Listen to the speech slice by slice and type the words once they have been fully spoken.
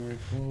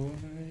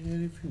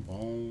if you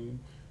want.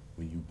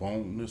 When you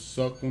want to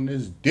suck on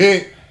this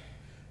dick,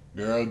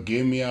 girl,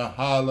 give me a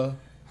holler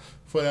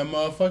for that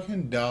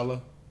motherfucking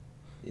dollar.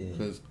 Yeah.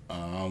 Cause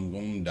I'm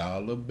gonna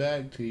dollar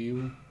back to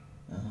you.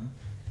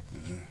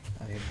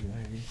 I hear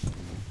you.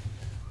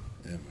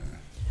 Yeah, man.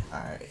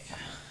 Alright.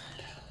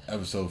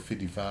 Episode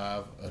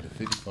 55 of the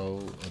 54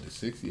 of the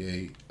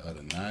 68 of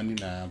the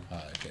 99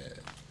 podcast.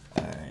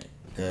 Alright.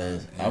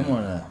 Because I'm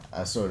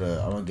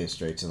gonna get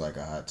straight to like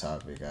a hot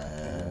topic I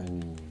have.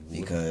 Ooh,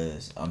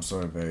 because I'm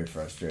sort of very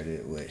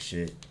frustrated with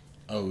shit.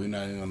 Oh, we're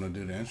not even gonna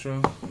do the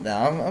intro?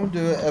 Now I'm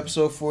doing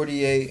episode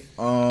 48.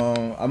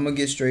 I'm gonna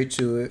get straight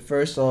to it.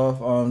 First off,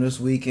 this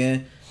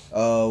weekend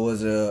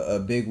was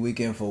a big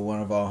weekend for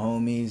one of our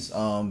homies.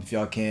 If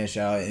y'all can,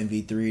 shout out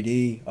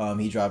MV3D.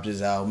 He dropped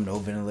his album No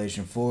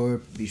Ventilation 4.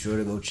 Be sure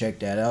to go check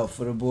that out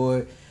for the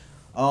boy.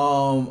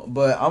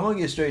 But I'm gonna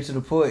get straight to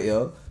the point,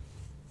 yo.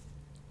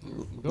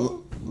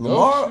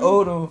 Lamar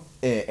Odom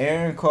and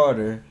Aaron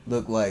Carter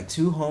look like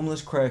two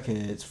homeless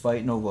crackheads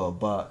fighting over a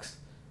box.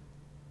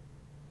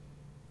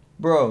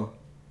 Bro.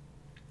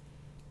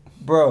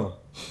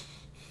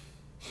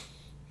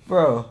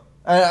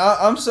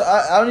 I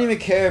don't even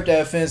care if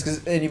that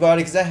offends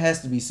anybody, because that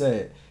has to be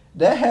said.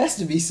 That has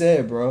to be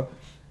said, bro.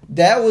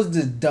 That was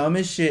the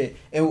dumbest shit.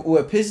 And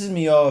what pisses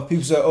me off,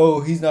 people say, oh,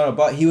 he's not a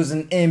bot. He was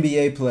an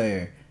NBA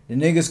player. The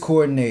niggas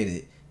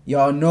coordinated.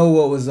 Y'all know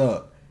what was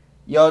up.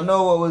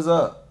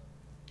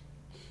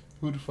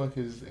 Who the fuck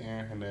is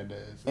Aaron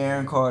Hernandez?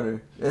 Aaron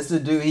Carter. That's the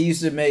dude. He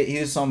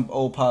was some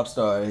old pop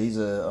star. He's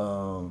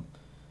a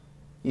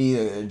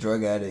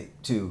drug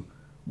addict too.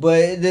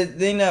 But the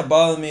thing that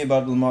bothered me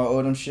about the Lamar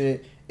Odom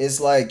shit is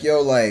like,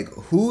 yo, like,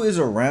 who is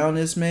around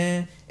this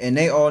man? And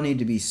they all need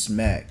to be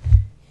smacked.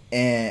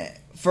 And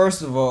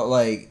first of all,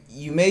 like,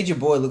 you made your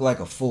boy look like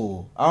a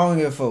fool. I don't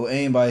give a fuck what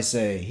anybody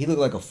say. He looked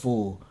like a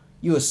fool.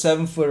 You a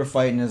 7-footer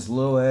fighting this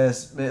little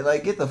ass man.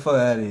 Like, get the fuck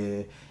out of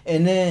here.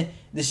 And then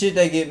the shit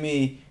that get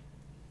me,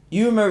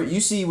 you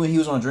see when he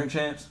was on Drink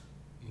Champs?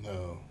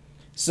 No.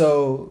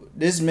 So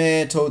this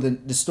man told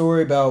the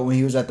story about when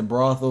he was at the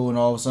brothel and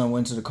all of a sudden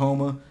went to the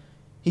coma.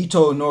 He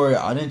told Nori,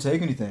 I didn't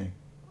take anything.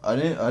 I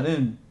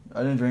didn't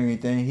drink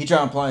anything. He tried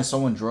to imply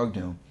someone drugged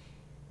him.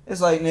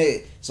 It's like,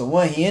 so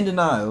one, he in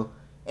denial,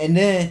 and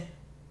then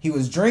he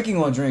was drinking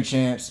on Drink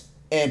Champs,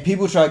 and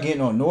people try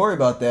getting on Nori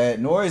about that.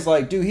 Nori's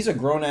like, dude, he's a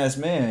grown ass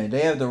man. They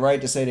have the right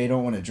to say they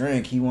don't want to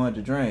drink. He wanted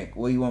to drink.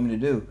 What do you want me to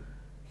do?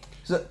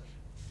 So,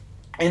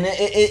 and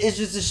it's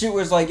just a shit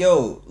where it's like,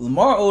 yo,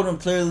 Lamar Odom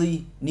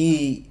clearly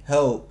need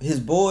help. His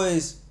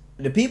boys,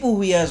 the people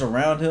who he has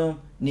around him,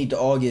 need to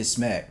all get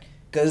smacked.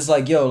 Cause it's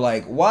like, yo,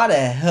 like, why the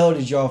hell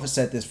did y'all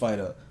set this fight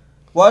up?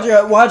 Why'd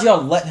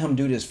y'all let him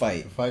do this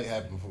fight? The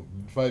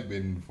fight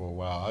been for a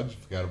while. I just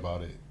forgot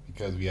about it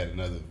because we had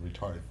another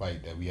retarded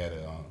fight that we had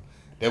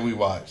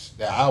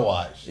that I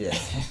watched. Yeah.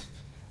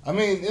 I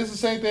mean, it's the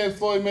same thing as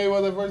Floyd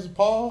Mayweather versus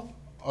Paul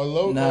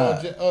or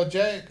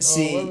Jack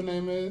See, or whatever the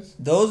name is.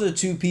 Those are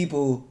two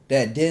people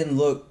that didn't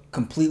look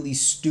completely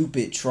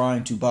stupid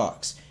trying to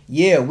box.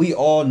 Yeah, we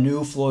all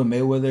knew Floyd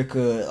Mayweather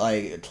could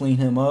like clean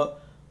him up.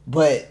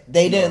 But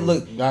they didn't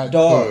look.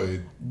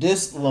 Good.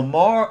 This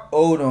Lamar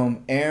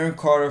Odom Aaron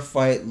Carter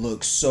fight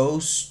looked so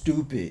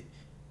stupid.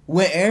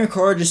 When Aaron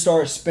Carter just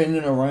started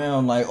spinning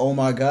around like, oh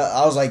my god,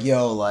 I was like,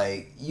 yo,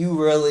 like, you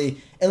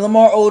really. And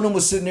Lamar Odom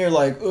was sitting there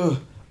like,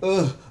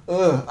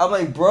 I'm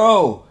like,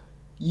 bro,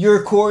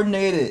 you're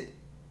coordinated.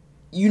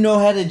 You know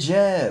how to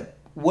jab.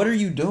 What are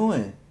you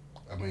doing?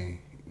 I mean,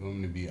 you want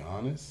me to be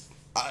honest?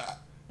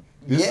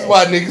 This is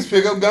why niggas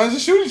pick up guns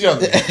and shoot each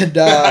other.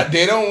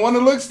 They don't want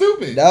to look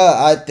stupid.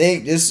 I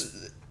think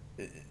this,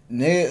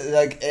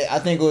 I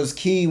think it was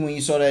key when you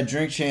saw that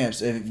Drink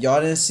Champs. If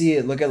y'all didn't see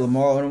it, look at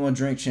Lamar Odom on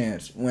Drink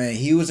Champs. When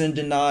he was in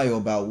denial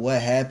about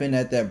what happened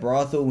at that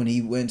brothel when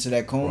he went into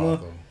that coma,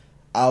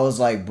 I was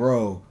like,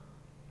 bro,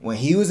 when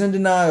he was in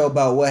denial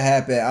about what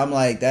happened, I'm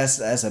like,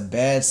 that's a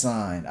bad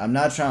sign. I'm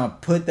not trying to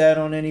put that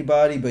on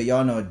anybody, but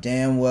y'all know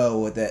damn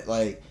well what that,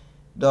 like,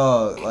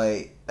 dog,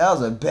 like, that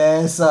was a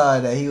bad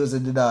sign that he was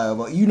in denial.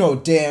 But you know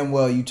damn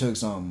well you took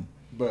something.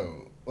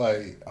 Bro,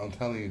 like, I'm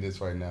telling you this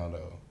right now,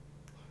 though.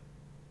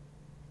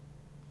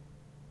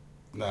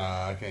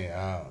 Nah, I can't.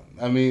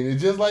 I mean,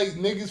 it's just like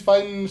niggas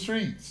fighting in the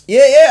streets. Yeah,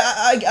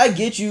 I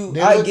get you.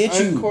 I get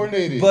you.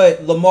 Uncoordinated.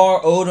 But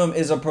Lamar Odom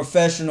is a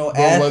professional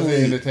athlete. Was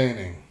it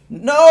entertaining?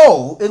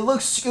 No, it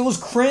was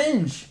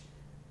cringe.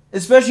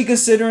 Especially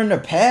considering the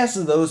past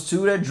of those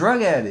two, they're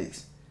drug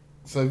addicts.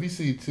 So if you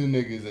see two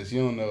niggas that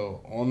you don't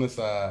know on the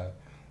side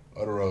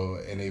of the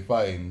road and they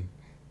fighting,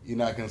 you're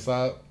not gonna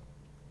stop?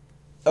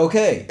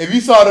 Okay. If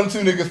you saw them two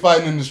niggas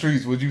fighting in the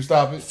streets, would you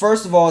stop it?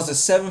 First of all, it's a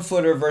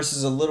 7-footer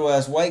versus a little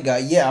ass white guy.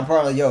 Yeah, I'm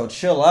probably like, yo,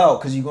 chill out,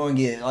 because you're gonna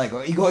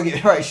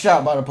get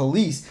shot by the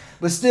police.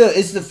 But still,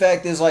 it's the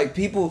fact that like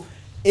people,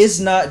 it's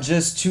not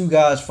just two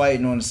guys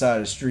fighting on the side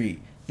of the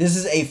street. This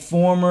is a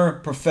former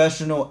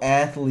professional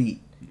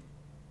athlete.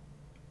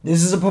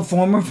 This is a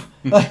performer.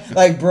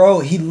 Like, bro,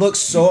 he looks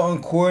so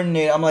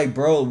uncoordinated. I'm like,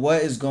 bro,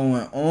 what is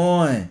going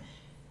on?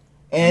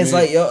 And it's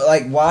like, yo,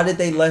 like, why did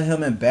they let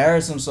him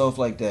embarrass himself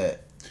like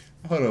that?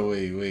 Hold on,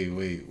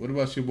 wait. What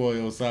about your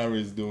boy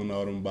Osiris doing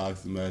all them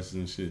boxing matches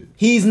and shit?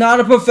 He's not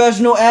a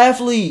professional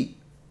athlete.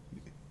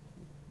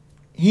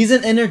 He's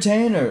an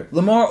entertainer.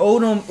 Lamar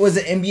Odom was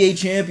an NBA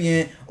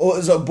champion or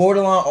was a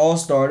borderline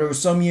all-star. There were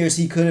some years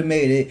he could have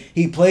made it.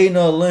 He played in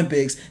the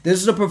Olympics.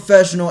 This is a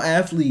professional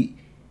athlete.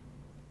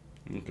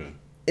 Okay.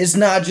 It's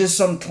not just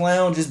some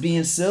clown just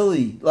being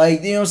silly.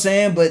 Like, you know what I'm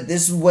saying? But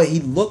this is what he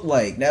looked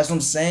like. That's what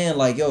I'm saying.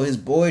 Like, yo, his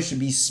boy should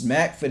be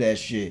smacked for that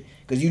shit.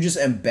 Because you just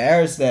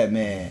embarrassed that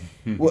man.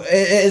 Well,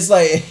 it's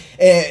like,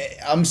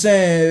 I'm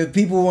saying,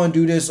 people want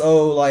to do this,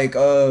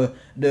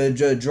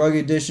 the drug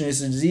addiction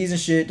is a disease and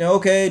shit. Then,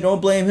 okay,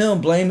 don't blame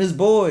him. Blame his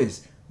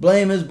boys.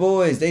 Blame his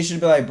boys. They should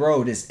be like,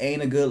 bro, this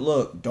ain't a good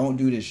look. Don't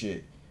do this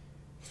shit.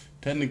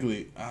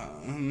 Technically,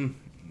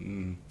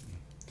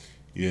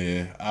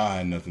 yeah, I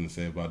had nothing to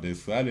say about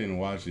this. I didn't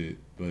watch it,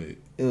 but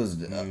it was.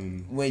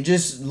 Wait,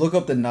 just look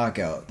up the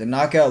knockout. The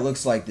knockout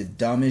looks like the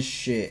dumbest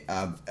shit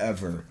I've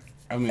ever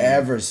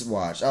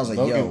watched. I was like,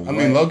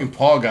 Logan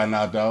Paul got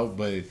knocked out,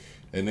 but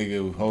that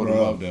nigga was holding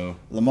him up though.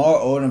 Lamar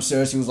Odom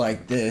seriously was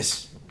like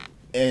this,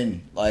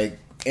 and like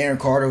Aaron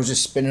Carter was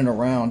just spinning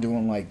around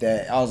doing like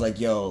that. I was like,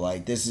 yo,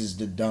 like this is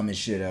the dumbest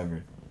shit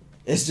ever.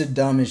 It's the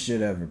dumbest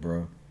shit ever,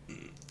 bro.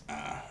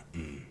 I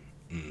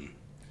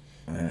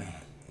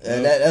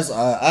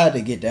had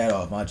to get that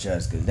off my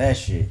chest because that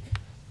shit,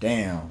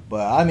 damn.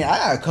 But I mean, I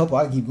got a couple.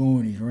 I keep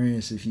going these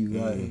rants if you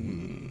got it.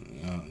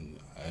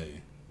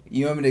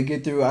 You want me to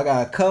get through? I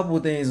got a couple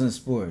things in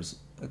sports.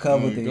 A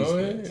couple things. Go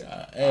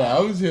ahead. Hey, I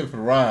was here for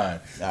the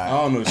ride. Right. I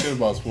don't know shit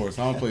about sports.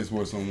 I don't play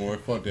sports no more.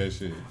 Fuck that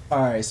shit.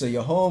 All right, so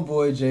your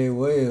homeboy Jay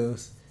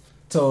Williams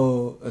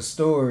told a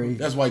story.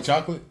 That's white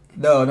chocolate?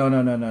 No.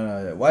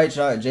 White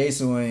chocolate.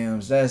 Jason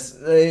Williams. That's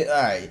all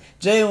right.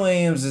 Jay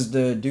Williams is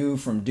the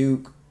dude from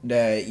Duke.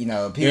 That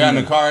people. He got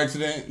in a car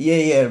accident?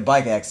 Yeah,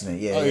 bike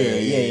accident. Yeah. Oh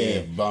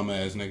yeah. Bum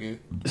ass nigga.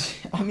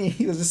 I mean,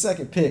 he was the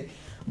second pick,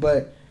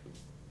 but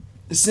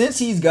since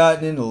he's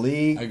gotten in the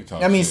league,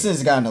 since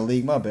he's gotten in the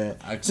league, my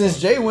bad.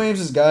 Since Jay Williams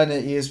has gotten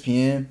at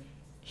ESPN,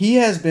 he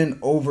has been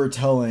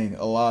overtelling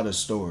a lot of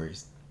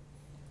stories.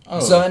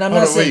 Oh, so and I'm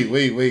not saying.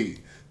 Wait.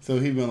 So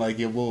he been like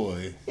your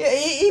boy. Yeah,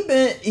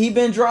 he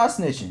been draw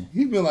snitching.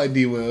 He been like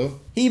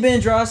D-Will. He been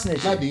draw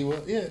snitching. Not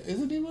D-Will. Yeah,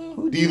 is it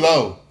D-Will?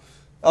 D-Lo.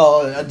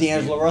 Oh,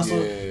 D'Angelo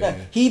Russell? Yeah.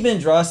 He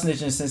been draw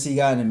snitching since he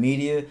got in the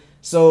media.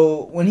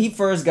 So when he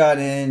first got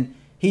in,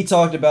 he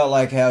talked about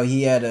like how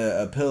he had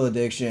a pill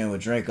addiction, would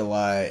drink a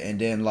lot, and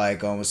then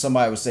like when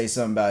somebody would say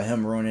something about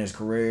him ruining his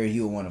career, he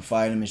would want to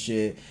fight him and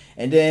shit.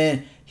 And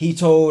then he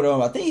told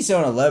I think he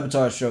said on a Le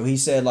Batard show, he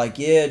said like,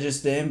 yeah,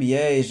 just the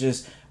NBA is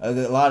just a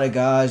lot of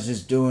guys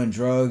just doing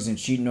drugs and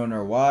cheating on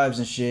their wives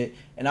and shit.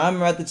 And I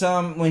remember at the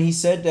time when he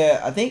said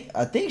that, I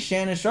think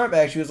Shannon Sharp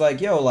actually was like,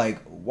 yo, like,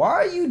 why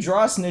are you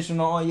draw snitching on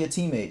all your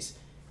teammates?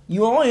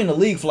 You only in the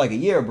league for like a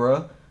year,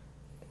 bro.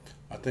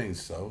 I think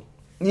so.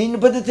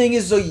 But the thing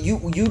is, so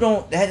you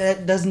don't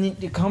that doesn't need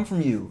to come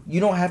from you. You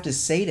don't have to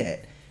say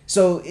that.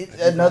 So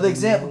another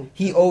example,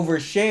 he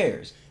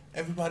overshares.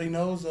 Everybody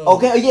knows though.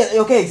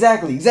 Okay,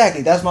 exactly.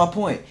 That's my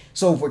point.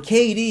 So for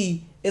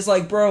KD, it's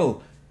like,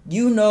 bro,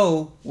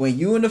 when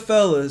you and the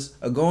fellas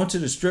are going to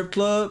the strip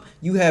club,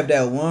 you have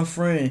that one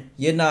friend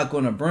you're not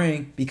going to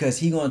bring because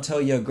he going to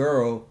tell your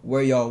girl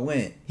where y'all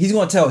went. He's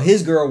going to tell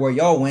his girl where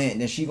y'all went,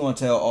 and then she going to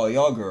tell all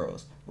y'all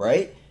girls,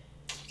 right?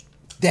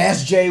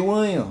 That's Jay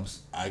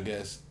Williams. I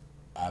guess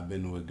I've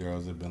been with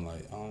girls that have been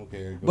like, I don't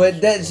care.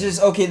 But that's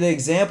just, okay, the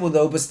example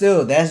though, but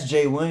still, that's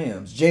Jay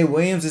Williams. Jay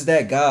Williams is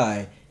that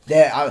guy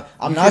that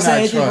I'm not saying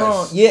anything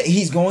wrong. Yeah,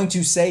 he's going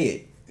to say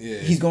it. Yeah.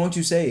 He's going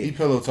to say it. He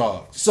pillow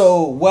talks.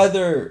 So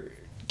whether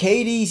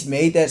KD's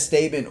made that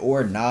statement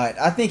or not,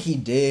 I think he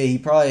did. He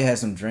probably had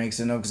some drinks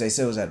in him because they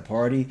said it was at a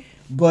party.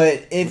 But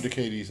what did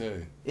KD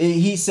say?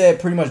 He said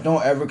pretty much,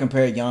 don't ever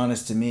compare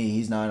Giannis to me.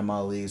 He's not in my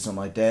league, something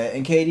like that.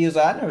 And KD was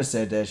like, I never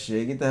said that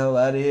shit. Get the hell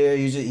out of here.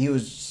 He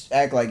was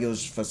act like it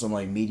was for some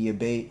like media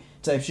bait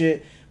type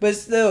shit. But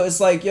still, it's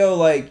like, yo,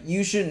 like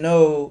you should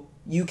know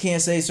you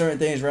can't say certain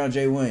things around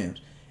Jay Williams.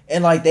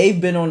 And like they've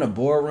been on the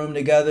boardroom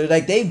together.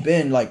 Like they've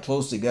been like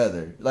close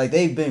together. Like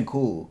they've been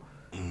cool.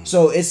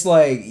 So it's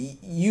like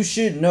you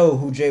should know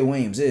who Jay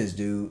Williams is,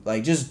 dude.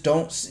 Like just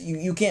don't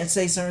you can't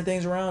say certain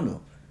things around him.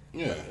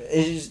 Yeah,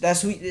 it's just,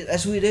 that's who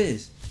it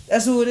is.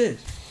 That's who it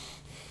is.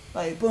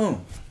 Like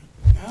boom.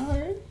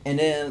 Alright. And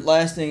then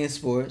last thing in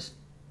sports.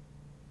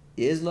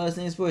 Is last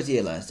thing in sports?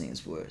 Yeah, last thing in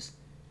sports.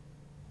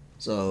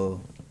 So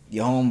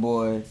your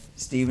homeboy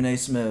Stephen A.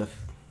 Smith.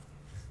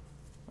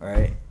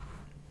 Alright.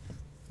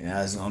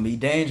 Yeah, it's gonna be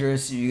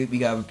dangerous. We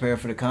gotta prepare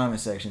for the comment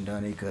section,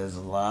 Donnie, because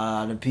a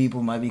lot of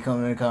people might be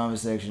coming in the comment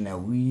section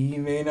that we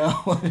may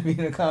not want to be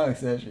in the comment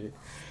section.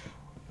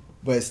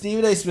 But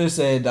Stephen A. Smith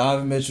said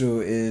Donovan Mitchell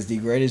is the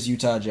greatest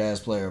Utah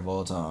Jazz player of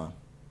all time.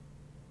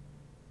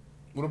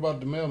 What about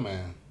the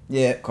mailman?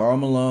 Yeah, Karl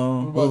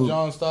Malone. What about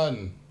John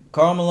Stockton?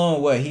 Karl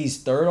Malone, what?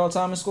 He's third all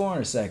time in scoring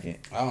or second?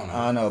 I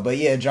don't know. But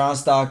yeah, John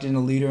Stockton, the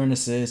leader in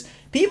assists.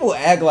 People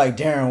act like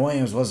Darren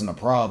Williams wasn't a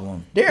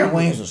problem. Darren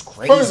Williams was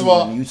crazy First of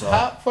all, in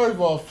Utah.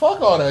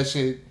 fuck all that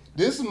shit.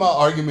 This is my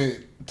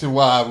argument to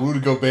why Rudy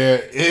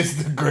Gobert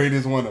is the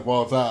greatest one of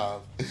all time.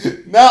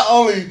 Not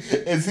only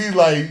is he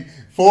like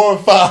 4 or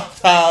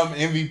 5 time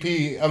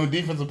MVP,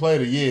 Defensive Player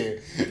of the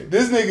Year.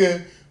 This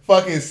nigga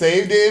fucking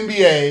saved the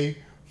NBA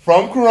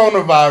from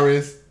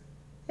coronavirus.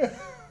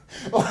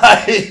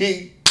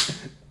 Like,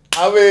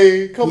 I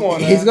mean, come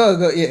on. He's gonna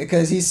go, yeah,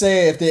 because he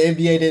said if the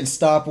NBA didn't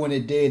stop when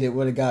it did, it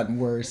would have gotten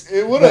worse.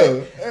 It would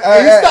have.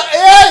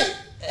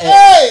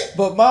 Hey!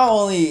 But my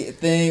only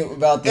thing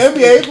about this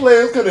NBA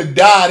players could have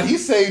died. He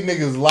saved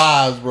niggas'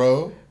 lives,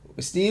 bro.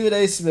 Stephen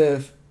A.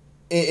 Smith,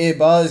 it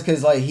bothers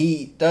because like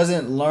he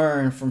doesn't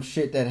learn from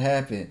shit that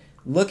happened.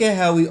 Look at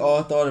how we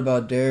all thought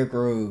about Derrick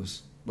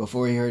Rose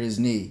before he hurt his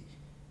knee.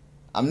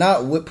 I'm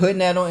not putting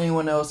that on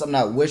anyone else. I'm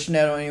not wishing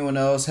that on anyone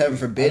else. Heaven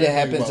forbid it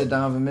happens to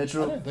Donovan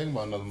Mitchell. I didn't think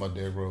about nothing about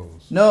Derrick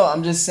Rose. No,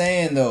 I'm just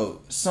saying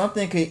though,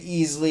 something could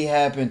easily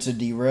happen to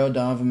derail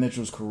Donovan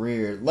Mitchell's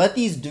career. Let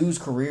these dudes'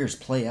 careers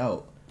play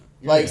out.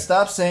 Like,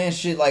 stop saying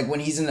shit like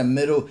when he's in the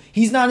middle.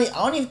 He's not. I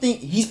don't even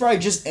think he's probably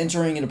just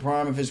entering in the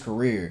prime of his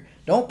career.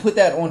 Don't put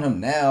that on him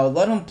now.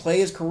 Let him play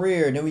his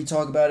career, and then we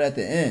talk about it at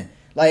the end.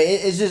 Like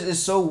it's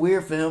so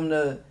weird for him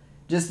to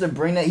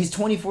bring that. He's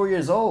 24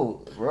 years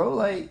old, bro.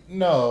 Like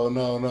no,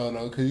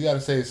 because you got to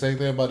say the same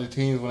thing about the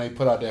teams when they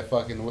put out that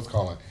fucking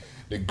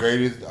the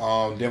greatest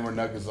Denver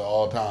Nuggets of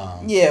all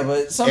time. Yeah,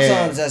 but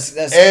sometimes that's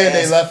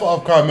they left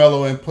off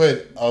Carmelo and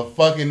put a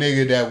fucking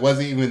nigga that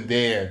wasn't even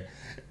there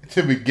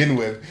to begin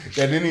with,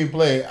 that didn't even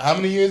play. How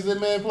many years did that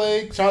man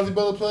play? Chauncey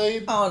Billups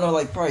played? I don't know,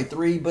 like probably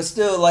 3, but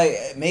still, like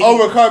maybe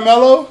over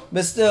Carmelo.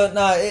 But still,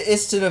 nah,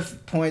 it's to the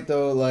point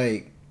though.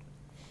 Like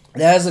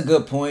that's a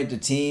good point. The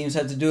teams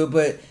have to do it,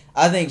 but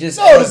I think just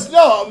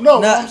no.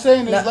 What I'm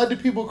saying is let the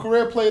people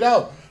career played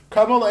out.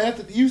 Carmelo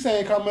Anthony, you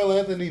saying Carmelo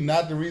Anthony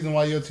not the reason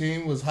why your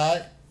team was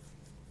hot?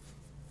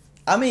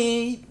 I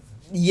mean,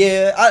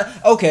 yeah,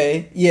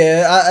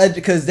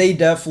 because they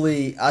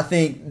definitely. I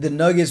think the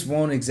Nuggets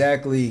won't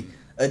exactly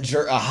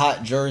a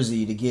hot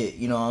jersey to get,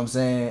 you know what I'm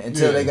saying?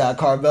 Until they got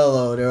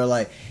Carmelo, they were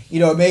like, you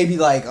know, maybe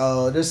like,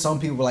 there's some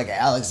people like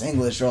Alex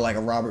English or like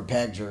a Robert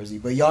Pack jersey,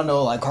 but y'all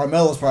know like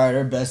Carmelo's probably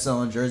their best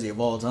selling jersey of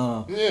all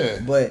time. Yeah,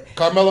 but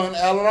Carmelo and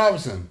Allen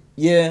Robinson.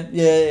 Yeah,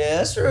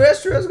 that's true.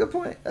 That's a good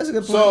point.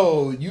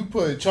 So you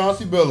put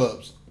Chauncey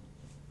Billups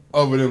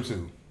over them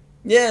two.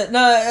 Yeah, no,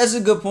 that's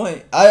a good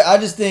point. I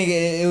just think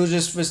it was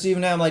just for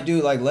Stephen A. I'm like,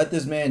 dude, like let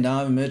this man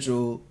Donovan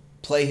Mitchell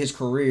play his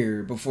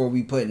career before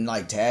we putting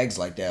like tags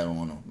like that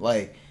on him.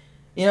 Like,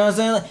 you know what I'm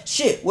saying? Like,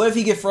 shit, what if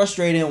he get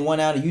frustrated and won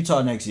out of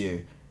Utah next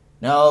year?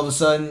 Now all of a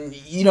sudden,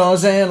 you know what I'm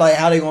saying? Like,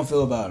 how they gonna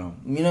feel about him?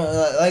 You know,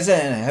 like I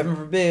said, heaven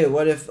forbid,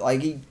 what if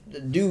like he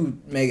do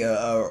make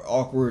a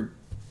awkward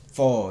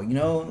fall? You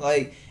know,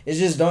 like it's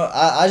just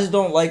I just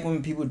don't like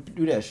when people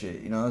do that shit.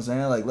 You know what I'm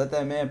saying? Like, let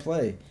that man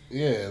play.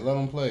 Yeah, let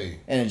him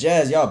play. And the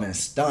Jazz, y'all been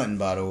stunting,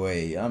 by the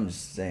way. I'm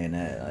just saying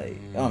that. Like,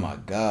 oh my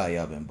God,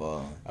 y'all been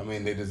balling. I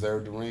mean, they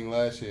deserved the ring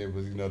last year,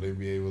 but you know, the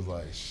NBA was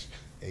like,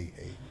 hey,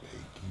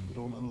 keep it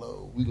on the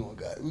low. We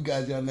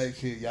got y'all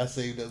next year. Y'all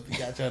saved us. We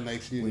got y'all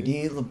next year. We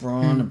need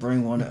LeBron to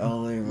bring one to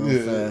LA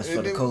real fast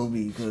for the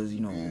Kobe, because,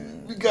 you know.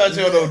 We got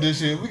y'all though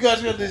this year.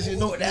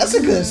 No, that's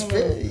a good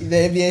spin. The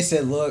NBA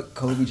said, look,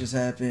 Kobe just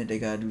happened. They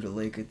got to do the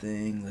Laker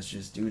thing. Let's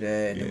just do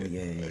that.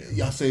 And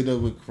y'all saved us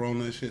with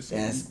Corona and shit. So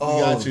we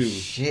got you.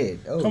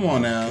 Shit. Oh, come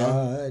on now.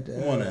 God.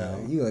 Come on now.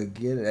 You gonna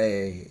get it.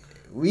 Hey.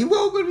 We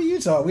welcome to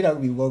Utah. We not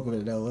gonna be welcome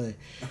in LA.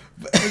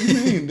 What do you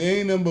mean? They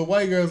ain't nothing but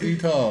white girls in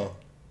Utah.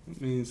 I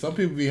mean, some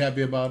people be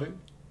happy about it.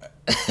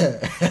 Hey,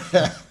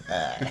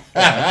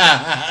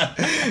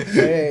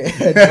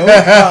 no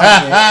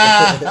comment.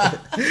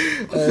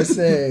 I'm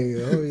saying,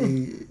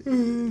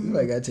 you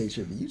might gotta take a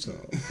trip to Utah.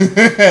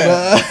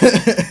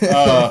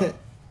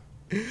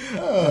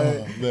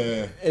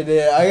 Man. And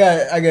then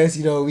I guess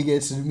you know we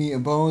get to the meat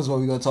and bones. What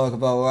we gonna talk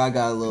about? Where I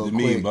got a little the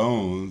quick meat and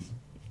bones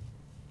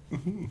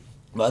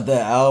about the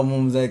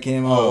albums that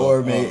came out,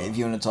 or maybe if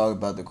you want to talk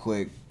about the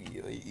quick.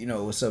 You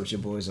know, what's up with your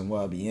boys in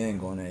YBN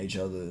going at each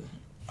other?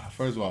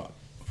 First of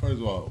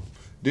all,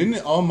 didn't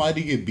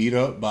Almighty get beat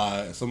up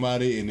by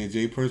somebody and then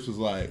Jay Prince was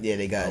like, yeah,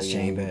 they got his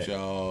chain back.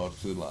 Y'all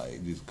to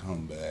like just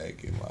come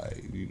back and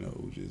like, you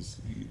know,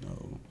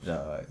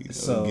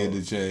 so, get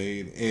the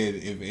chain. And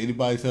if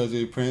anybody tells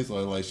Jay Prince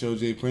or like show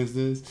Jay Prince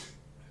this,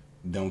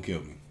 don't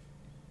kill me.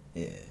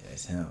 Yeah,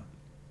 that's him.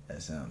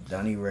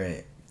 Donnie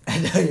Red.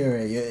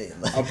 Yeah.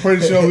 I'm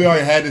pretty sure we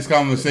already had this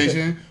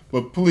conversation,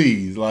 but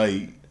please,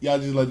 like, y'all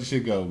just let the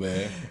shit go,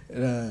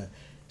 man.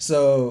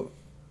 So,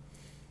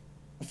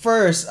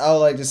 first, I would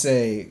like to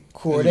say,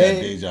 Cordae. You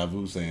got deja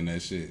vu saying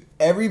that shit.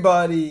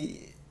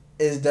 Everybody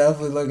is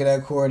definitely looking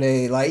at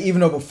Cordae, like,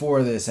 even though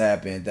before this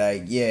happened,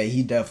 like, yeah,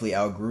 he definitely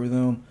outgrew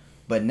them.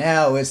 But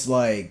now it's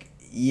like,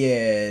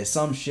 yeah,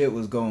 some shit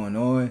was going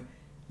on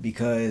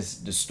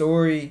because the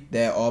story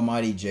that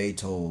Almighty Jay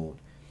told,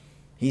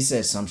 he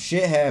said some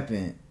shit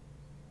happened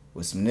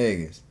with some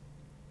niggas.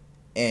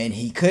 And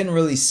he couldn't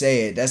really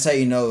say it. That's how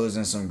you know it was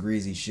in some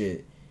greasy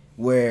shit.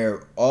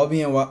 where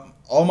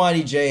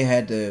Almighty J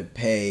had to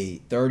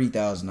pay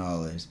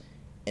 $30,000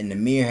 and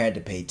Namir had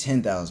to pay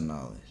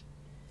 $10,000.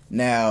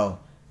 Now,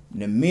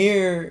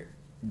 Namir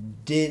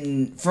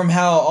didn't, from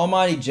how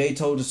Almighty J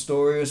told the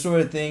story, or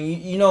sort of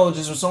thing, you know,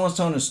 just when someone's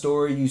telling a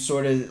story, you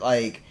sort of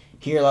like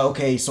hear like,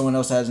 okay, someone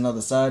else has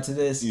another side to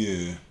this.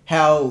 Yeah.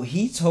 How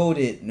he told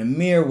it,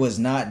 Namir was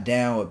not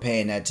down with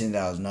paying that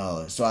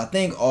 $10,000. So I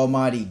think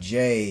Almighty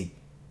J,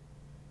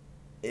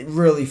 it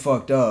really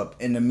fucked up,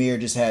 and Namir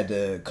just had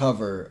to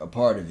cover a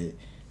part of it.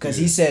 Because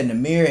he said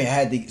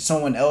Namir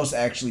someone else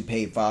actually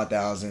paid $5,000,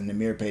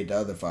 Namir paid the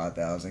other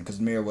 $5,000, because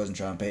Namir wasn't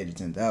trying to pay the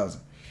 $10,000.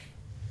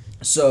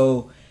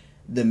 So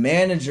the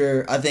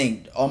manager, I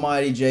think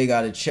Almighty J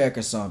got a check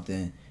or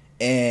something,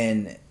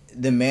 and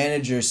the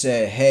manager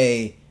said,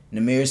 hey,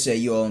 Namir said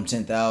you owe him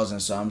 $10,000,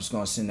 so I'm just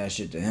gonna send that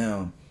shit to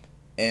him.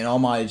 And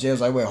Almighty J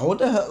was like, wait, hold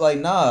the hell, like,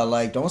 nah,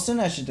 like, don't send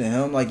that shit to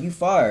him. Like, you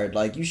fired.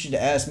 Like, you should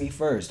have asked me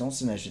first. Don't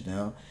send that shit to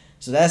him.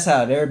 So that's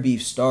how their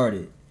beef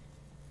started.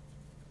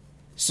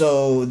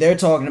 So they're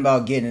talking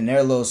about getting in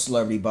their little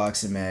celebrity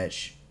boxing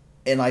match.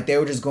 And, like, they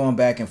were just going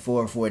back and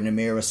forth with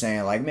Namir was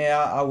saying, like, man,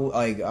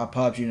 I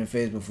popped you in the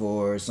face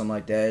before or something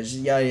like that. Just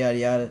yada, yada,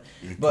 yada.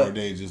 And but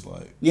Corday just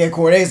like... Yeah,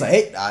 Corday's like,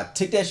 hey, I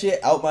took that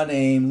shit out my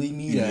name. Leave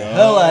me the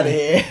hell out of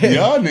here.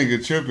 Y'all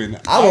nigga tripping.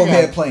 I'm over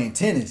here playing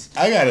tennis.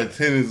 I got a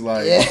tennis,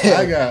 like, Yeah.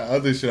 I got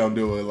other shit I'm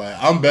doing. Like,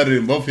 I'm better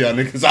than both of y'all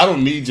niggas. I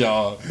don't need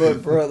y'all.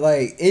 But, bro,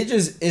 like,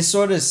 it's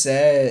sort of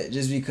sad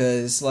just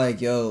because it's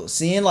like, yo,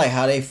 seeing, like,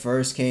 how they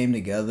first came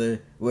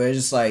together, where it's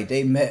just, like,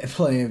 they met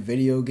playing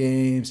video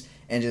games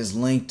and just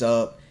linked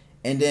up.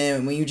 And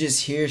then when you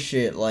just hear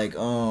shit like,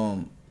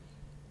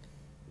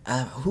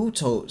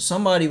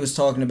 somebody was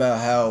talking about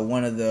how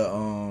one of the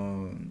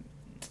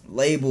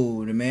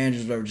the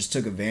managers whatever just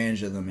took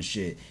advantage of them and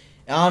shit.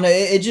 I don't know,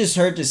 it just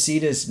hurt to see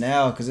this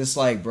now, because it's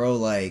like, bro,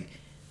 like,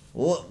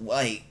 what,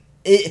 like,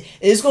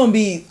 it's gonna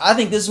be, I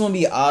think this is gonna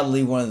be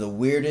oddly one of the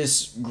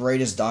weirdest,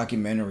 greatest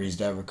documentaries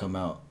to ever come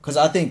out, because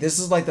I think this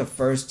is like the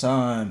first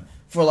time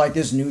for like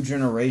this new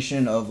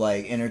generation of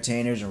like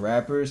entertainers and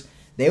rappers.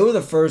 They were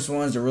the first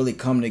ones to really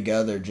come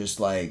together, just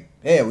like,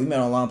 hey, we met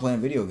online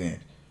playing video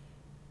games,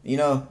 you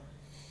know.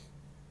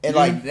 And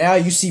like now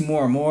you see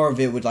more and more of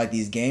it with like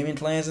these gaming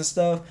clans and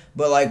stuff.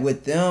 But like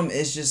with them,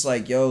 it's just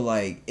like, yo,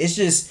 like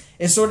it's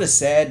sort of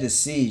sad to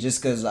see,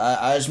 just because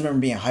I just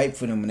remember being hyped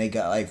for them when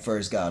they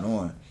first got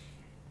on,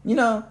 you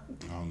know.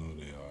 I don't know who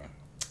they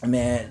are,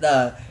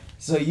 man.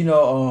 So you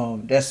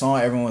know, that song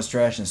everyone was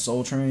trashing,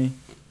 Soul Train.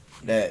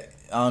 That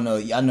I don't know.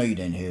 I know you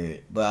didn't hear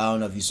it, but I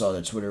don't know if you saw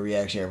the Twitter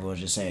reaction. Everyone was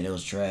just saying it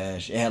was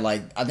trash. It had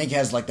like, I think it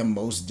has like the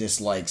most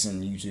dislikes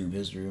in YouTube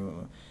history.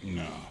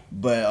 No.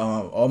 But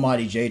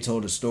Almighty J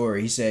told a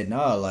story. He said,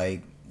 nah,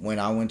 like when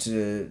I went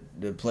to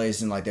the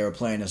place and like they were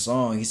playing the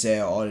song, he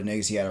said all the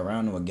niggas he had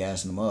around him were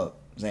gassing him up,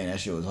 saying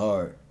that shit was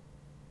hard.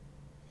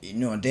 You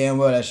know damn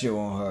well that shit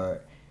wasn't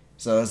hard.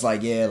 So it's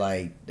like, yeah,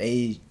 like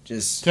they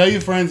just tell your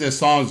friends that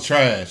song's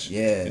trash.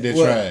 Yeah, they're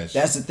trash.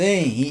 That's the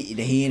thing.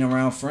 He ain't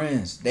around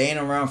friends. They ain't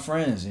around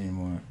friends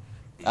anymore.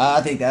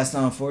 I think that's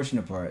the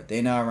unfortunate part.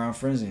 They not around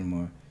friends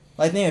anymore.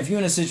 Like, man, if you're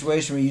in a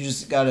situation where you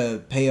just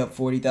gotta pay up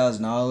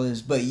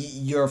 $40,000, but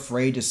you're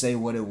afraid to say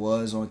what it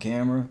was on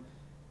camera,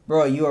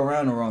 bro, you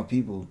around the wrong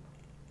people.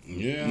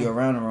 Yeah, you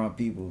around the wrong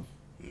people.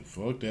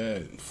 Fuck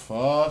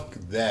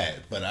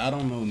that. But I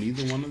don't know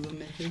neither one of them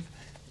niggas,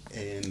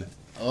 and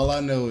all I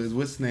know is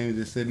what's his name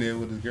just sitting there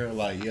with his girl,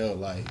 like, yo,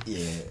 like,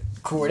 yeah,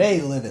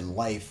 Corday living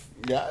life.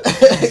 Yeah.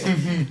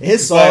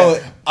 His song,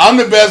 I'm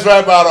the best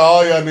rapper out of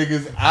all y'all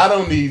niggas. I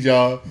don't need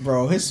y'all,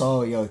 bro. His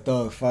song, Young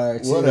Thug, fire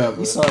too. Whatever.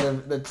 You saw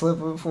the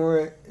clip for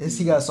it.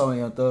 He got a song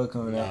Young Thug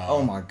coming out.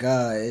 Oh my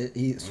god,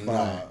 he's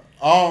fire.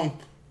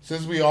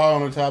 Since we are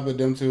on the topic of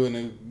them two, and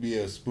it be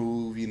a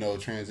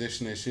smooth,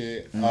 transition and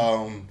shit.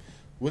 Mm-hmm.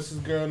 What's his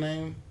girl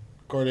name?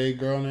 Corday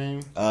girl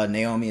name?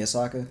 Naomi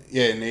Osaka.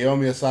 Yeah,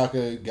 Naomi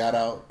Osaka got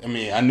out. I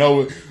mean, I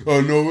know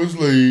it's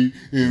late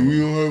and we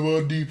don't have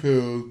all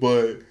details,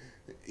 but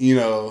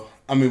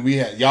I mean,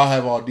 y'all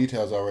have all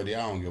details already.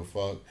 I don't give a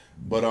fuck.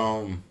 But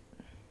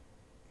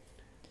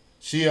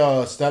she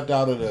stepped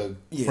out of the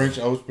French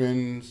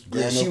Open's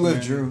Grand Opening.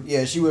 Withdrew.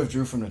 Yeah, she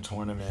withdrew from the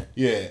tournament.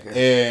 Yeah,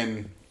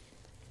 and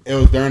it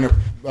was during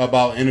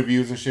about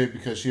interviews and shit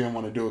because she didn't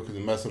want to do it because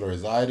it messed with her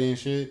anxiety and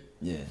shit.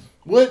 Yeah,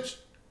 which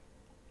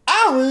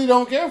I really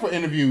don't care for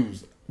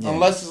interviews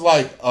unless it's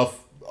like a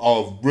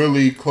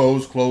really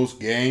close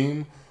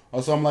game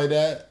or something like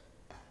that.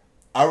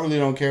 I really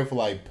don't care for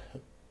like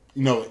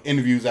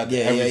interviews after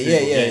every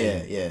single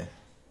game. Yeah.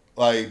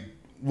 Like,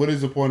 what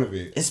is the point of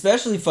it?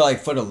 Especially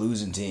for the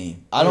losing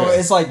team. I don't.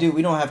 It's like, dude,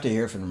 we don't have to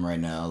hear from them right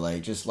now.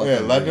 Like, just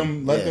let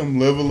them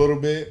live a little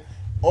bit.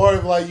 Or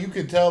if like you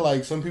could tell,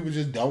 like some people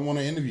just don't want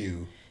to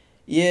interview.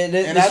 Yeah,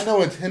 and I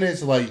know in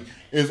tennis, like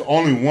it's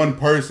only one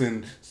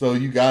person, so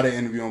you gotta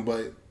interview them.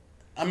 But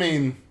I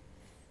mean,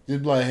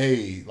 just like,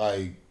 hey,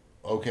 like,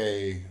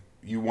 okay,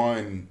 you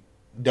won.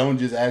 Don't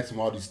just ask them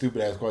all these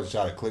stupid ass questions,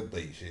 try to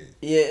clickbait shit.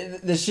 Yeah,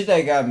 the shit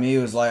that got me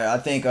was like, I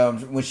think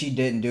when she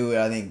didn't do it,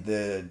 I think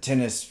the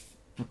tennis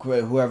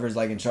whoever's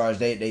like in charge,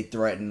 they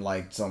threatened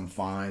like some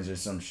fines or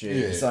some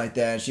shit, something like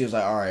that. And she was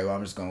like, all right, well,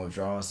 I'm just gonna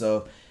withdraw.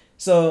 So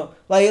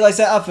like I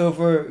said, I feel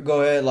for her.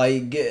 Go ahead,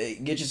 like get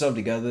yourself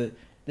together.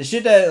 The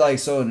shit that like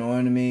so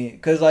annoying to me,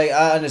 cause like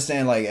I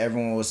understand like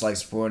everyone was like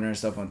supporting her and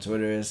stuff on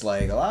Twitter. It's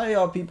like a lot of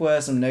y'all people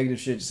had some negative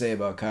shit to say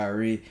about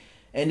Kyrie,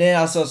 and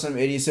then I saw some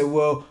idiot say,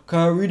 "Well,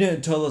 Kyrie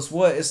didn't tell us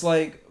what." It's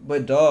like,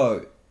 but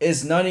dog,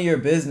 it's none of your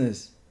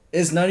business.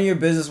 It's none of your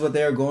business what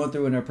they're going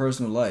through in their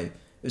personal life.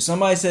 If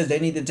somebody says they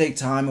need to take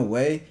time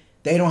away,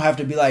 they don't have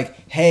to be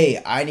like,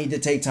 hey, I need to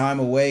take time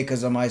away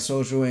because of my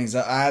social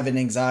anxiety. I have an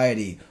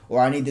anxiety. Or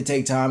I need to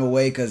take time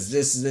away because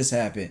this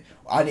happened.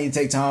 I need to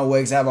take time away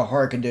because I have a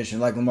heart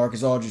condition like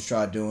LaMarcus Aldridge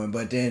tried doing.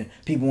 But then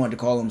people wanted to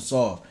call him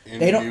soft.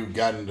 You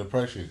got in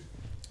depression.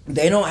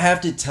 They don't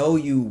have to tell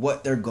you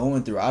what they're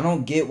going through. I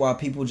don't get why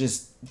people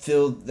just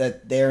feel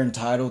that they're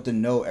entitled to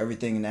know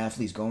everything an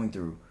athlete's going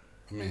through.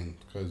 I mean,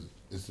 because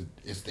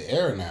it's the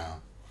era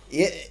now.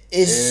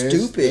 It's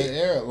stupid. The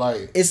era,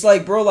 like, it's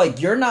like, bro,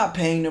 like you're not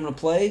paying them to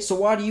play, so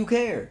why do you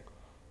care?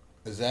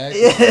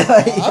 Exactly.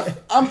 Yeah,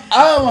 I'm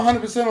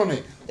 100% on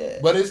it. Yeah.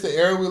 But it's the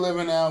era we live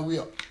in now.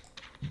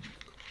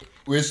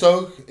 We're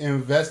so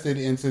invested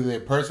into their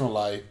personal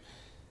life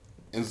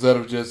instead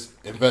of just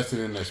invested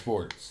in their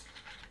sports.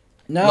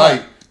 No,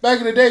 like back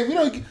in the day,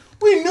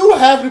 we knew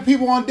half the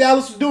people on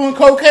Dallas were doing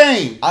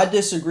cocaine. I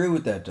disagree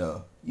with that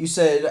though. You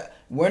said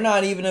we're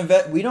not even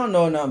we don't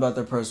know nothing about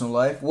their personal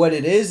life. What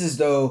it is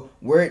though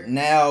we're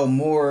now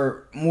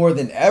more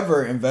than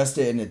ever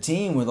invested in the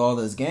team with all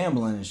this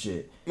gambling and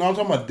shit. No, I'm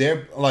talking about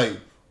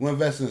we're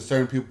invested in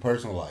certain people's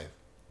personal life.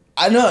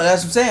 I know,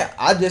 that's what I'm saying.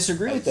 I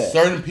disagree with that.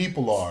 Certain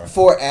people are.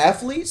 For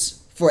athletes,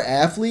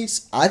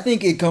 I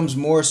think it comes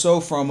more so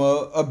from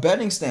a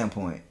betting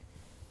standpoint.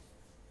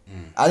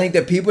 I think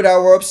the people that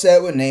were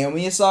upset with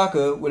Naomi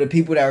Osaka were the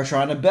people that were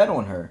trying to bet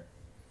on her.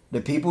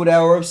 The people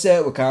that were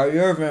upset with Kyrie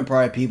Irving are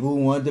probably people who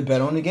wanted to bet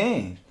on the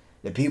game.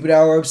 The people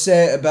that were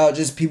upset about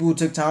just people who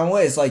took time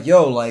away, it's like,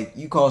 yo, like,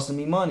 you costing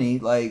me money,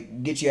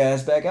 like, get your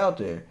ass back out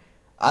there.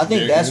 I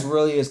think that's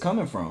really is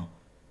coming from.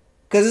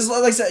 Because it's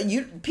like I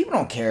said, people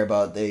don't care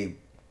about you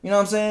know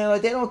what I'm saying?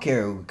 Like, they don't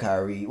care who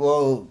Kyrie.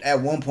 Well,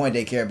 at one point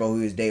they cared about who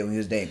he was dating when he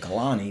was dating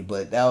Kalani,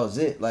 but that was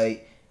it.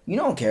 Like, you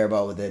don't care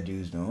about what that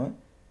dude's doing.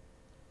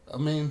 I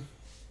mean,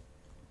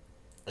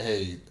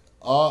 hey,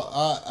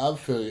 I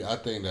feel you. I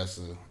think that's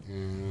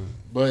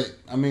but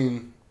I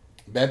mean,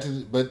 to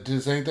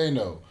the same thing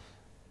though.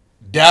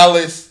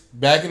 Dallas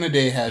back in the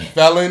day had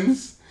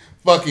felons.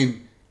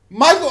 Fucking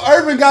Michael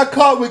Irvin got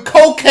caught with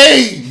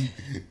cocaine.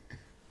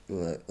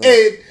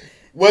 And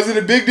was it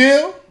a big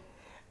deal?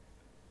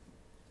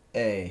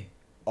 Hey,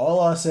 all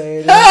I say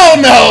is...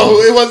 Hell no!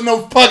 It wasn't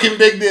no fucking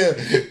big deal.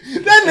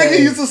 That nigga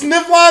used to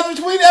sniff lines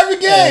between every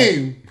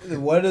game.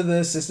 One of the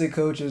assistant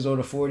coaches on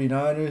the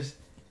 49ers,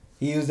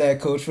 he was that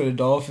coach for the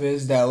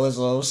Dolphins that was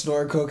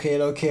snorting cocaine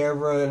on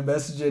camera and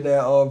messaging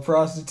that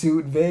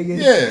prostitute in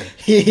Vegas. Yeah.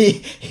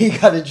 He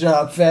got a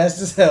job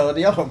fast as hell.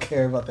 Y'all don't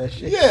care about that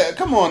shit. Yeah,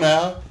 come on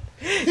now.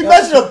 He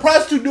messaged a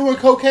prostitute doing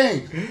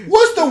cocaine.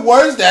 What's the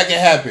worst that can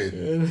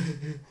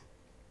happen?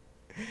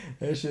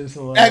 That shit's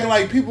hilarious. Acting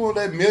like people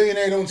that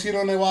millionaire don't cheat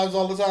on their wives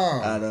all the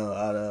time. I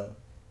know.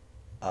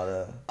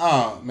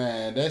 Oh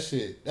man, that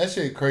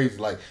shit crazy.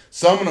 Like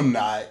some of them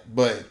not,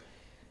 but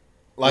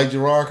like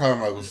Gerard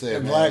Carmichael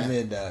said, black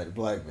men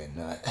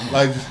not.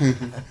 Like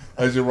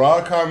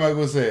Gerard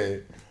Carmichael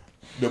said,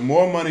 the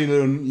more money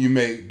you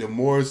make, the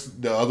more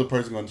the other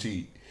person gonna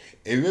cheat.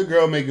 If your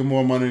girl making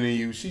more money than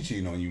you, she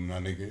cheating on you, my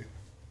nigga.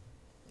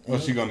 Or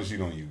she gonna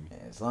cheat on you.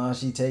 As long as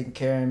she taking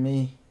care of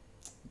me,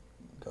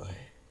 go ahead.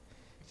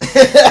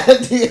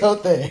 Do your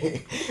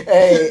thing.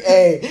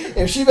 Hey,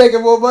 if she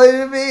making more money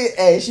than me,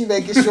 hey, she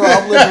making sure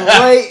I'm living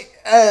right.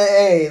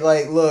 Hey,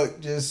 like, look,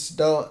 just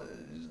don't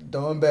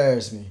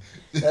embarrass me.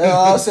 That's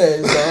all I'll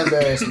say. Just don't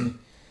embarrass me.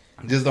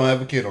 Just don't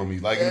have a kid on me,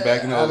 like in the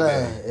back in the other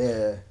day.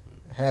 Yeah.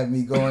 Have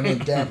me going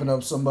and dapping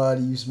up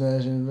somebody you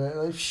smashing, man.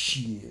 Like,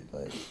 shit.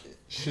 Like,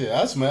 shit,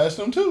 I smashed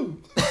them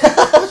too.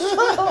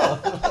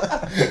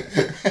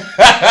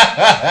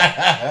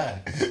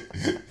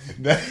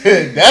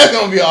 That's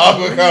gonna be an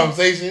awkward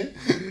conversation.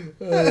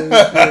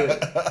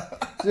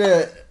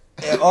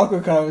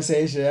 Awkward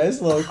conversation. It's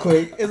a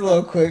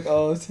little quick.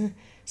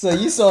 So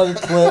you saw the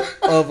clip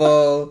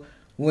of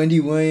Wendy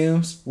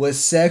Williams was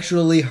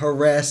sexually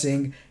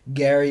harassing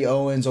Gary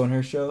Owens on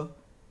her show.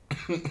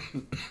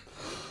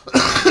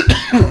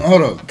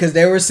 Hold on. Because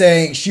they were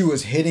saying she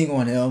was hitting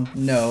on him.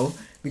 No.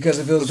 Because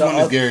if it was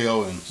Gary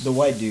Owens, the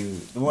white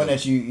dude, the one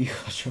that you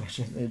Joel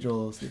Osteen.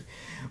 Joel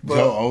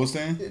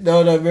Osteen?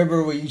 No,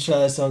 remember when you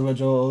tried to talk about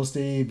Joel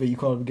Osteen, but you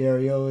called him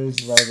Gary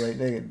Owens? I was like,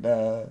 nigga,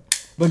 nah.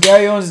 But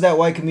Gary Owens is that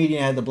white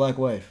comedian that had the black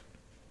wife.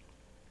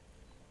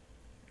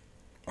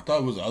 I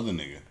thought it was the other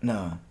nigga.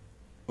 Nah.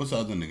 What's the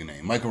other nigga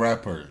name? Michael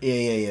Rappaport.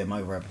 Yeah.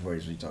 Michael Rappaport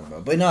is what you talking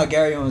about. But no,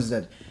 Gary Owens is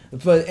that.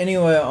 But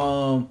anyway,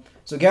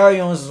 so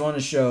Gary Owens is on the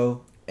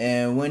show.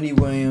 and Wendy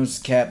Williams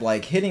kept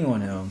like hitting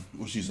on him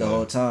What she the said?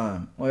 whole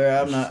time. Where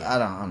I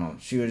don't know.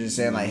 She was just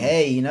saying like,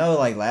 hey,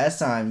 like last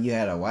time you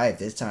had a wife,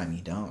 this time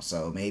you don't.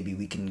 So maybe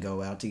we can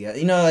go out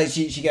together. Like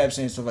she kept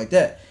saying stuff like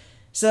that.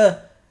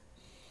 So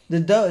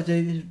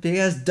the big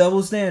ass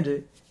double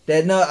standard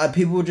that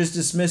people were just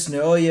dismissing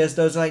it. Oh yes,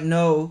 those like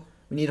no.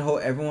 We need to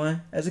hold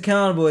everyone as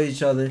accountable to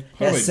each other.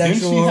 That's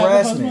sexual didn't she harassment.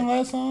 Have a husband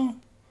last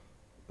time?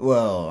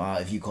 Well,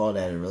 if you call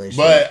that a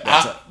relationship,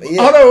 but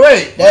hold on,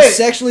 wait. That's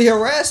sexually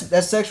harassment.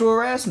 That's sexual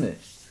harassment.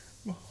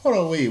 Hold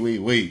on, wait.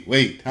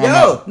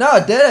 Yo, no,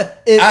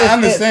 I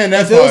understand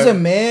that if it was a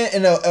man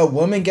and a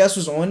woman guest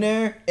was on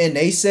there and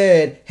they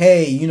said,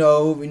 "Hey,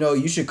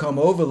 you should come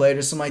over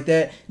later," something like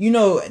that.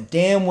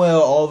 Damn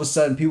well, all of a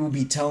sudden people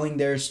be telling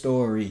their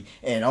story,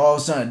 and all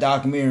of a sudden a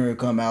documentary will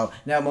come out,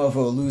 and that motherfucker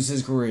will lose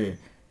his career.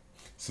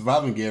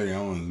 Surviving Gary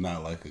Owens is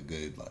not like a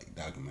good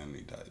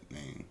documentary type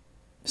name.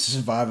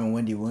 Surviving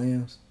Wendy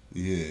Williams.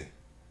 Yeah,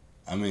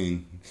 I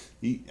mean,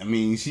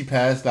 she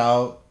passed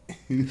out.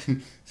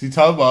 She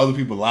talked about other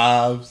people's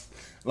lives.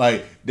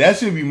 Like that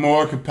should be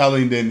more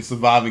compelling than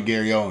Surviving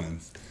Gary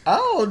Owens. I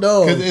don't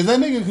know. Cause is that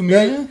nigga a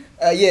comedian?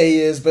 Yeah, he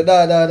is. But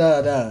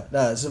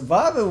nah.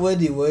 Surviving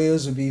Wendy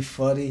Williams would be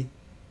funny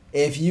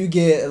if you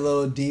get a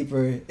little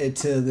deeper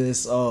into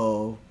this.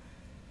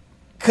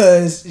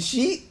 Cause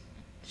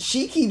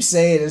she keeps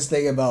saying this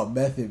thing about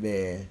Method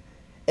Man.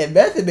 And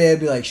Method Man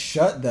be like,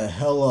 shut the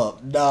hell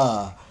up.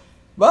 Nah.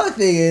 My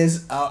thing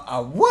is, I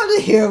want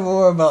to hear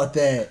more about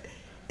that.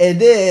 And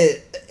then,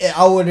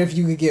 I wonder if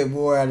you could get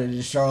more out of the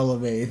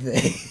Charlamagne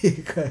thing.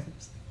 Because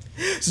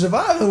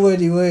Surviving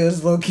Wendy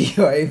Williams low-key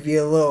might be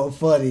a little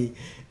funny.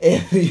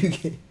 If you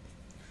get...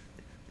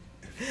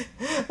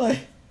 like,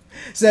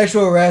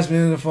 sexual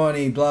harassment isn't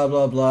funny, blah,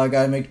 blah, blah.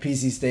 Gotta make a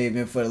PC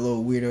statement for the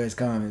little weirdo-ass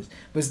comments.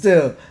 But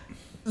still...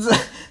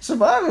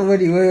 Surviving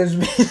Wendy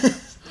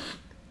Williams,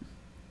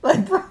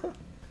 like, bro.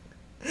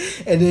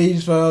 And then he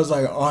just was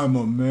like, I'm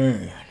a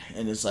man.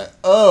 And it's like,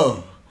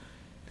 oh,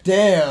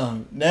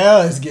 damn. Now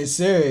let's get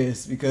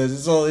serious. Because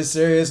it's only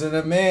serious when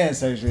a man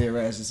sexually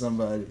harasses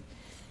somebody.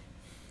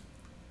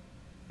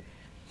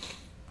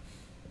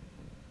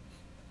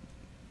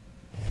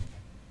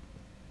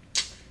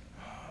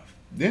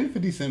 Didn't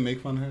 50 Cent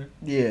make fun of her?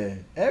 Yeah,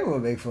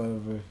 everyone make fun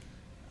of her.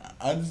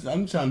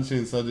 I'm trying to change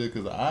the subject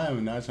because I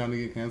am not trying to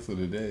get canceled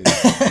today.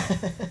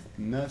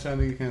 Not trying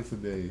to get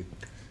canceled today.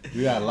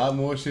 We got a lot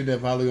more shit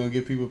that probably gonna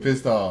get people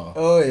pissed off.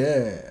 Oh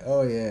yeah.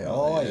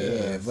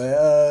 But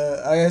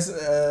I guess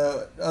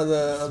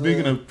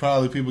Speaking of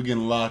probably people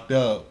getting locked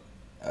up.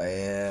 Oh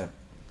yeah.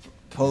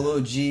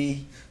 Polo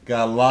G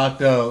got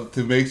locked up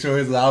to make sure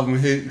his album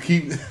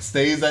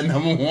stays at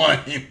number 1.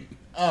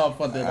 Oh,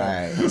 fuck that.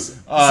 Alright,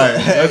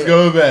 let's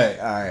go back.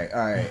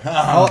 Alright.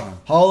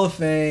 Hall of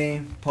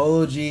Fame.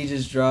 Polo G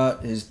just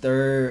dropped his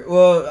third.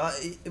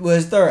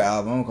 His third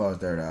album. I'm gonna call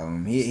it third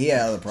album. He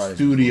had other projects.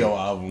 Studio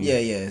album. Yeah,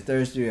 his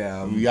third studio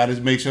album. We gotta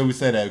make sure we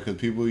say that because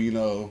people, I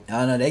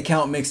know they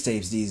count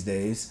mixtapes these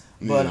days,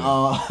 but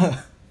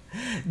at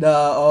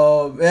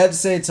the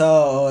same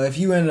time, if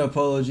you into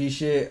Polo G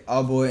shit,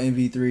 our boy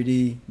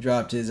MV3D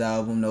dropped his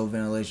album No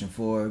Ventilation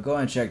 4. Go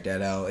and check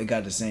that out. It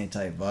got the same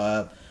type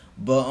vibe.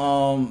 But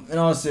in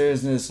all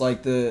seriousness,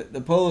 like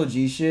the Polo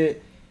G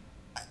shit,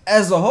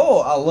 as a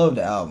whole, I love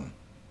the album.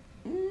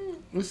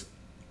 It's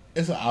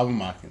an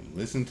album I can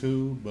listen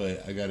to,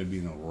 but I gotta be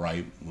in the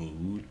right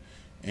mood.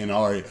 And I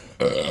already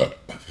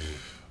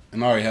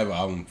have an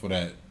album for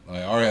that. Like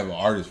I already have an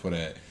artist for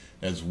that.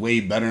 That's way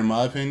better in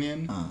my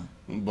opinion.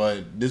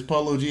 But this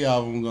Polo G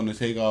album is gonna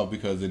take off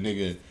because the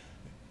nigga,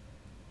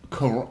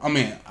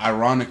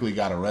 ironically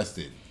got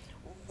arrested.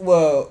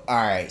 Well, all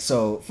right.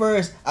 So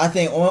first, I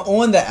think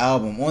on the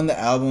album,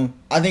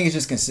 I think it's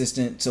just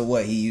consistent to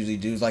what he usually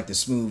does, like the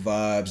smooth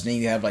vibes. Then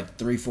you have like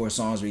 3-4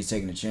 songs where he's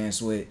taking a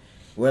chance with.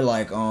 Where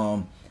like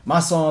my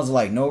songs are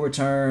like No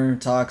Return,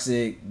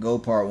 Toxic, Go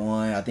Part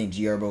 1. I think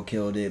G Herbo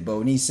killed it. But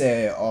when he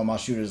said all my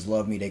shooters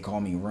love me, they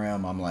call me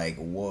Rem, I'm like,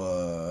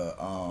 what?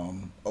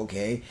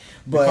 Okay.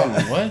 But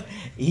what?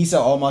 He said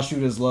all my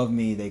shooters love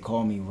me, they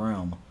call me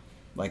Rem,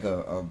 like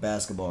a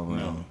basketball rim.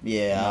 No.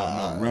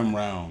 Yeah. No, rim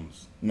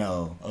rounds.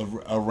 No.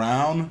 A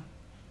round.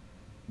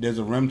 There's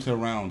a rim to a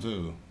round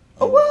too.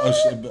 What?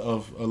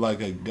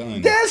 Like a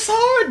gun. That's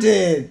hard,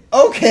 then.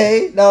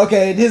 Okay. No,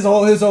 okay. His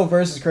whole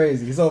verse is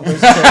crazy. No.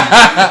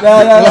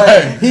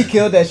 He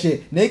killed that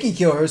shit. Nicki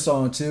killed her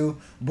song too,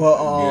 but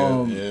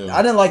yeah.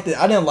 I didn't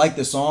like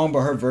the song,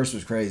 but her verse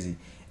was crazy.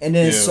 And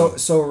then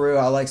so real.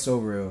 I like So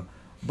Real,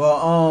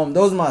 but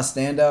those are my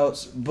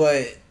standouts.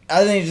 But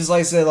I think just like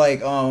I said,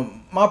 like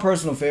my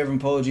personal favorite from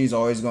Polo G is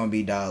always gonna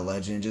be Die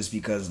Legend, just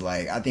because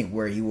like I think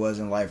where he was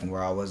in life and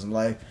where I was in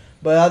life.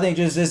 But I think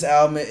just this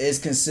album is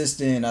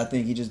consistent. I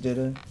think he just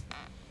did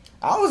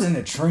I was in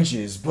the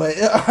trenches, but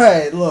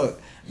alright,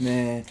 look,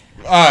 man.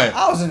 Alright.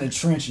 I was in the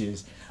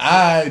trenches.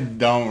 I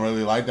don't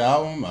really like the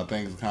album. I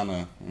think it's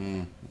kinda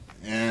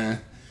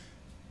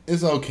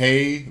it's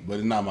okay, but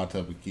it's not my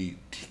cup of tea.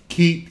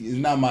 It's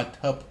not my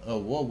cup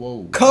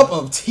of Cup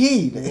of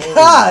tea.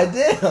 God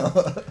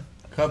damn.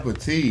 Cup of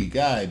tea.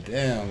 God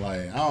damn.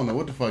 Like, I don't know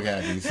what the fuck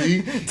happened.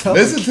 See? Cup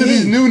Listen of to tea.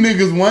 these new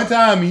niggas one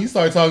time and you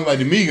start talking like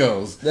the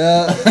Migos.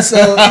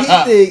 So he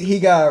think he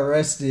got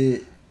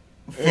arrested.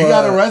 He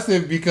got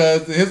arrested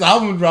because his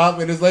album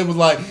dropped and his label's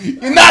like,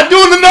 you're not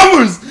doing the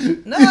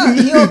numbers. Nah,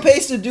 he on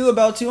pace to do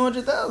about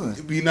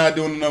 200,000. He not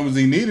doing the numbers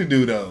he need to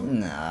do though.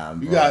 Nah,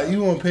 bro.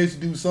 You on pace to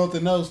do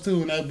something else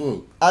too in that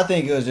book. I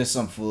think it was just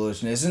some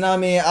foolishness, and I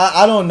mean,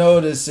 I don't know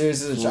the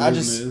seriousness.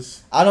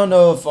 Foolishness. I don't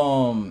know if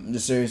the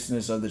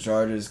seriousness of the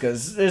charges,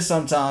 because there's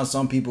sometimes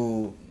some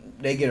people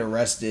they get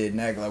arrested and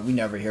act like we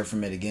never hear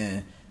from it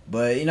again.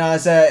 But you know, I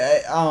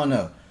don't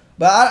know,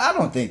 but I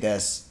don't think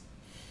that's.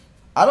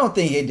 I don't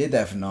think he did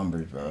that for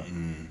numbers, bro.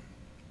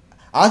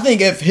 I think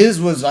if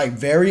his was like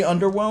very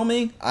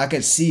underwhelming, I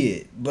could see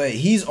it. But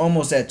he's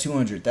almost at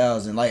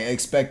 200,000, like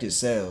expected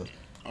sales.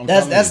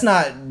 That's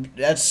not.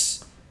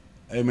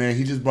 Hey man,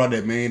 he just brought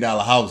that $1 million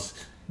house,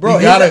 bro.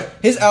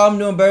 His album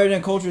doing better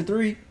than Culture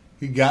 3.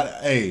 He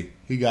got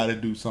to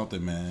do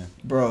something, man.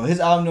 Bro, his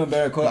album doing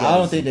better than Culture. I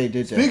don't think they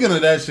did that. Speaking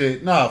of that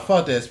shit, nah,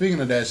 fuck that.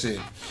 Speaking of that shit,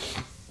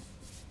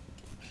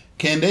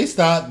 can they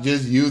stop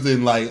just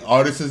using like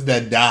artists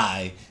that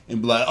die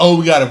and be like, oh,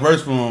 we got a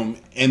verse from him,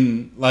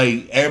 and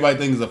like everybody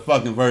thinks it's a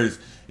fucking verse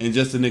and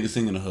just a nigga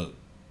singing a hook?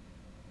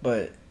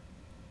 But,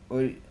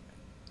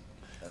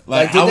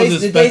 like I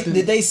was expecting.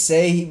 Did they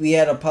say we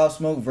had a Pop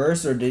Smoke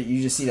verse, or did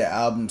you just see the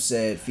album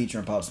said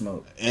featuring Pop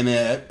Smoke? And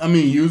I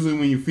mean, usually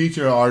when you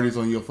feature an artist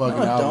on your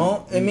fucking album,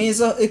 don't. It means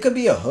it could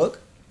be a hook.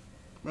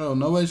 Bro,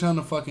 nobody's trying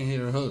to fucking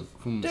hear a hook.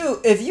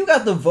 Dude, if you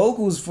got the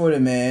vocals for the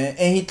man,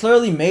 and he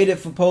clearly made it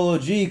for Polo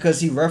G because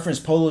he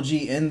referenced Polo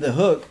G in the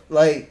hook,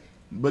 like.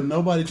 But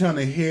nobody trying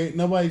to hear.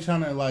 Nobody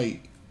trying to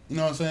like. You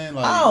know what I'm saying?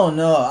 Like, I don't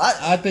know.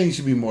 I think you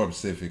should be more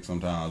specific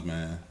sometimes,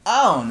 man.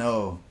 I don't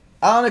know.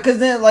 Because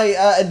then like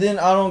I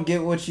don't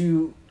get what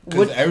you.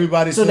 Because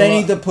everybody. So they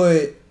need to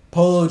put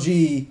Polo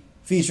G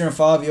featuring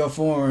Fabio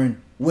Foreign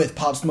with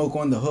Pop Smoke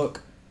on the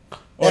hook.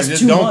 Or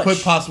just don't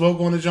put Pop Smoke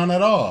on the joint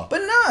at all. But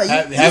nah,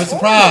 have a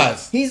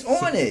surprise. He's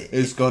on it.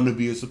 It's gonna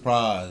be a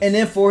surprise. And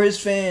then for his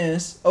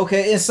fans,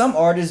 okay, and some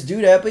artists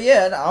do that, but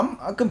yeah,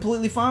 I'm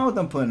completely fine with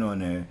them putting on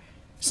there.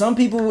 Some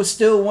people would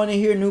still want to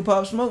hear new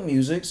Pop Smoke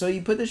music, so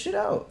you put this shit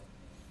out.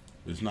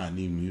 It's not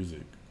new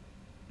music.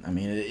 I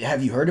mean,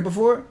 have you heard it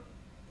before?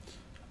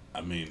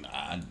 I mean,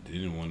 I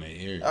didn't want to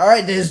hear it. All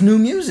right, there's new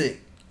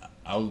music.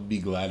 I would be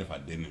glad if I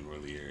didn't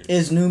really hear it.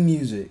 It's new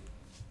music.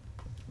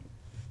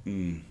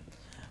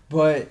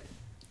 But,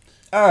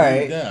 all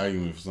right. That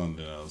argument for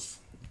something else.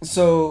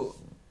 So,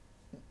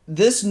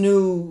 this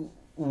new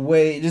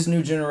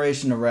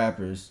generation of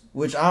rappers,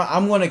 which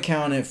I'm going to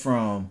count it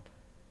from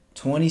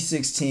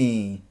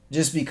 2016,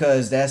 just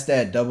because that's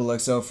that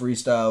XXL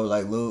freestyle with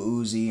like Lil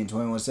Uzi and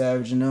 21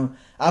 Savage, you know?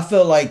 I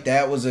felt like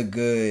that was a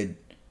good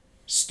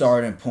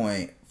starting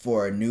point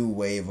for a new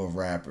wave of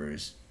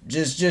rappers.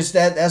 Just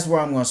that's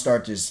where I'm going to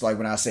start this, like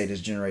when I say this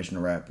generation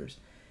of rappers.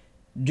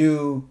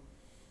 Do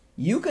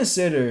you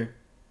consider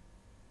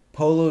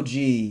Polo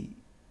G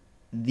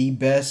the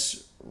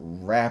best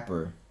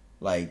rapper,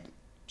 like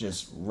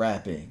just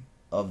rapping,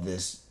 of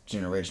this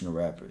generation of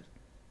rappers?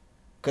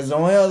 Because the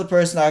only other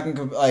person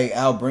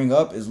I'll bring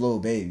up is Lil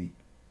Baby.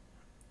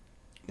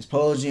 It's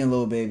Polo G and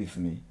Lil Baby for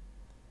me.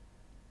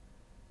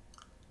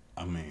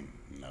 I mean,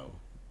 no.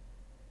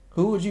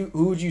 Who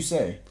would you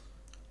say?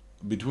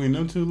 Between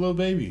them two, Lil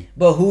Baby.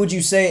 But who would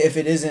you say if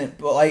it isn't,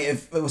 like,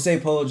 if it would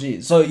say Polo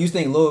G? So you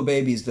think Lil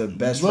Baby is the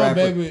best rapper?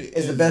 Baby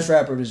is the best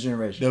rapper of his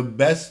generation. The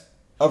best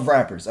of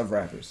rappers.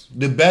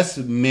 The best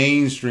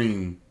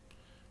mainstream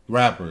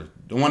rapper.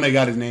 The one that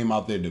got his name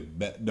out there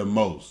the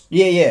most.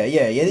 Yeah.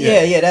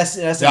 That's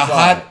the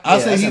hot. I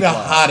say he the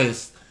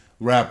hottest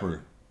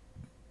rapper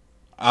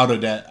out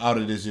of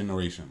this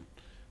generation.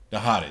 The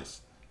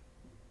hottest.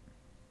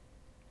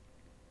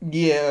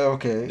 Yeah.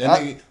 Okay. That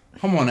nigga,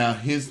 come on now.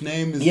 His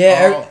name is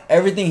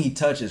everything he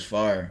touches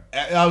fire.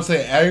 I would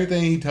say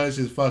everything he touches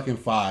is fucking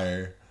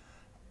fire.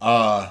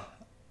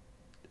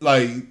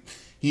 Like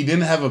he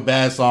didn't have a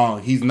bad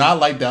song. He's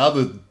not like the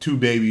other two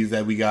babies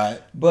that we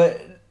got.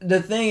 But the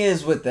thing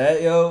is with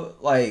that, yo,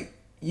 like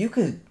you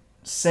could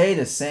say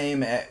the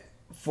same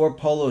for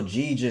Polo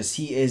G. Just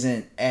he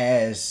isn't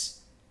as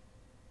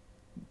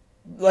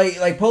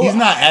like Polo. He's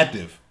not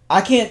active.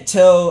 I can't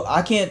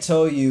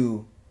tell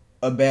you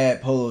a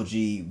bad Polo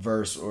G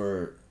verse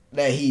or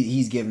that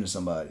he's giving to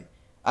somebody.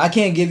 I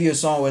can't give you a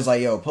song where it's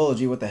like, yo, Polo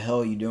G, what the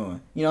hell are you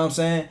doing? You know what I'm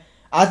saying?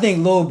 I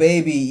think Lil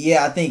Baby,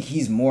 I think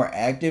he's more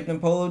active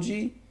than Polo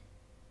G.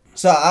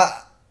 So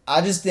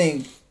I just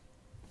think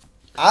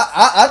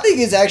I think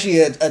it's actually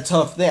a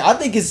tough thing. I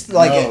think it's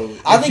like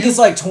it's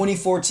like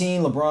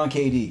 2014 LeBron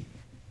KD.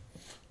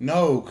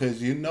 No,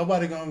 because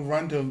nobody gonna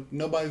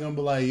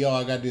be like, yo,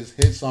 I got this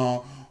hit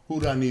song. Who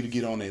do I need to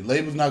get on it?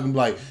 Label's not gonna be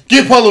like,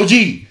 get Polo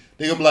G.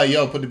 They gonna be like,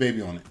 yo, put the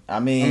baby on it.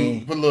 I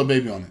mean, put a little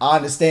baby on it. I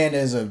understand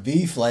there's a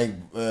beef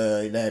like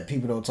that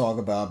people don't talk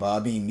about, but I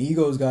mean,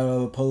 Migos got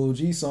a Polo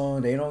G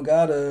song. They don't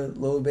got a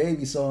Lil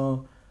Baby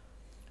song.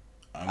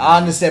 I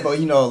understand, but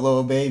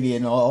Lil Baby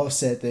and all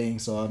Offset thing.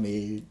 So I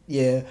mean,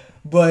 yeah,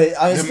 But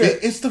I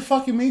It's the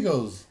fucking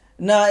Migos.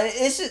 nah,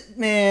 it's just,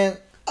 man.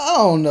 I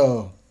don't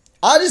know.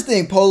 I just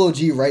think Polo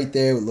G right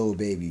there with Lil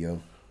Baby,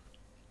 yo.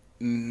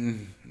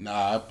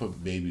 Nah, I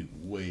put Baby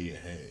way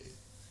ahead.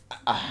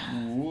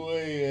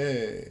 Way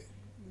ahead.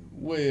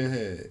 Way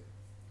ahead.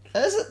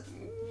 That's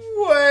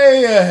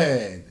Way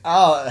ahead.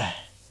 oh,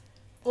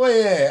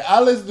 Way ahead.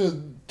 I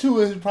listened to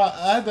his.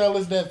 After I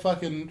listened to that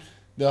fucking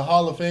the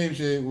Hall of Fame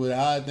shit, where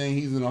I think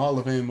he's in the Hall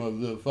of Fame of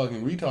the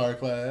fucking retard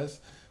class.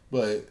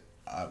 But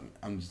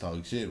I'm just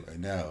talking shit right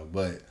now.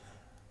 But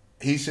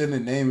he shouldn't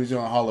have named his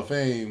joint Hall of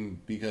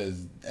Fame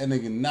because that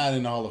nigga not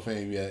in the Hall of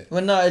Fame yet.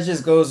 well, no, it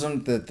just goes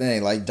on the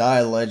thing. Like, Die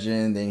a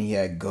Legend, then he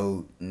had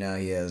GOAT, now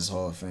he has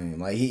Hall of Fame.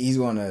 Like, he's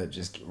gonna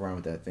just run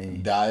with that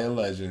thing. Die a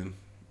legend.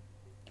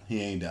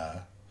 He ain't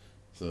die.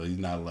 So he's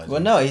not a legend.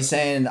 Well, no, he's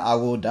saying, I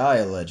will die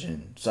a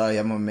legend. So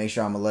I'm gonna make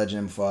sure I'm a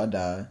legend before I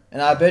die.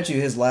 And I bet you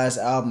his last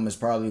album is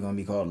probably gonna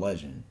be called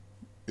Legend.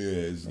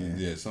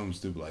 Yeah, something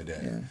stupid like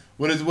that. Yeah.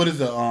 What is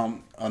the oh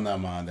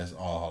not mine, that's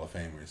all Hall of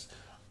Famers.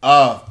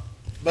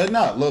 But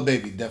no, Lil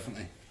Baby,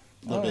 definitely.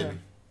 Lil Baby.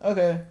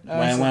 Okay.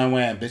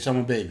 Wham, bitch, I'm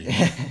a baby.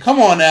 Come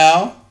on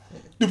now.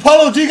 Do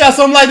Polo G got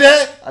something like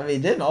that? I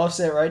mean, didn't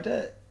Offset write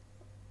that?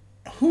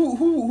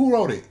 Who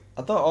wrote it?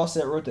 I thought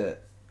Offset wrote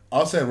that.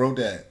 Offset wrote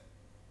that.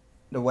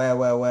 The wah,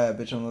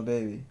 bitch, I'm a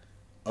baby.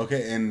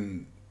 Okay,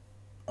 and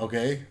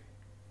okay.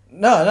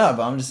 No,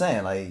 but I'm just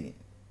saying, like,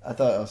 I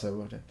thought Offset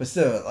wrote that. But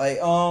still, like,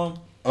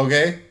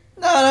 Okay.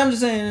 No, I'm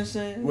just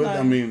saying. What,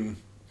 I mean,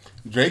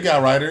 Drake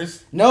got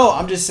writers. No,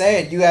 I'm just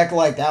saying, you act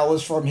like that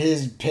was from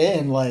his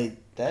pen. Like,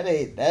 that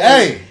ain't.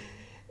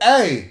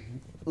 Hey.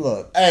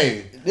 Look.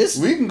 Hey. This.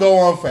 We can go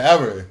on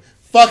forever.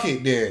 Fuck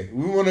it, then.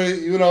 We want to,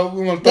 we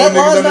want to throw That niggas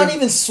line's under. not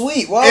even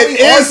sweet. Why are It we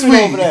is arguing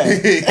sweet. over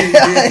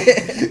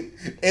that?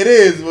 It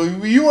is.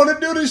 When you want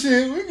to do this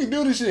shit, we can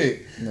do this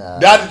shit. Nah.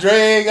 Dr. Dre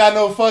ain't got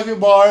no fucking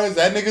bars.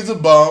 That nigga's a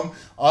bum.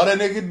 All that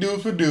nigga do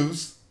is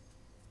produce.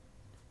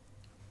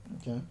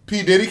 Okay.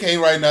 P. Diddy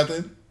can't write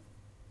nothing.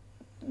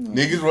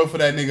 Niggas wrote for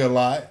that nigga a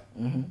lot.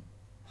 Mm-hmm.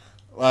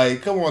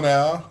 Like, come on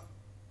now.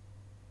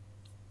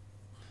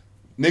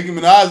 Nicki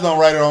Minaj don't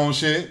write her own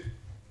shit.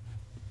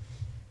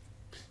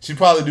 She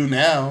probably do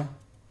now.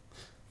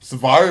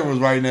 Safari was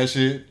writing that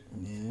shit.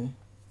 Yeah.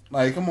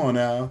 Like, come on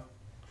now.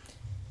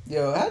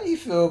 Yo, how do you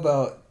feel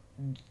about,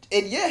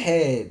 in your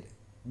head,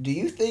 do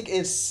you think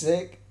it's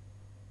sick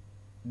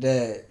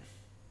that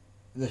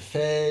the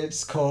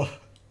feds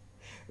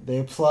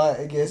they plot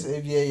against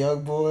NBA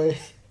Youngboy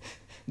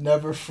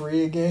never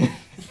free again?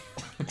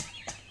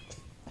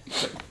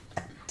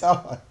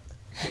 Dog.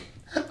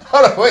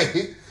 Hold on,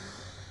 wait.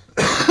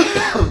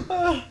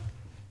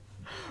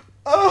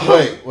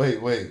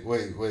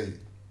 Wait.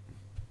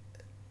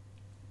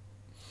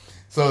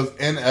 So it's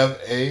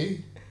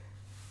NFA?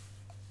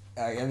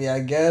 I mean, I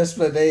guess,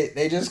 but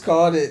they just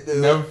called it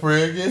Never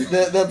free again?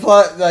 the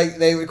plot, like,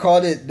 they would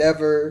call it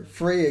Never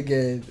Free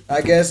Again.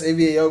 I guess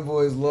NBA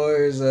Youngboy's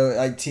lawyers,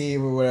 like,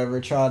 team or whatever,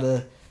 try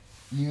to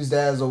use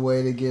that as a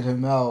way to get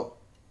him out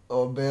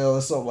on bail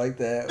or something like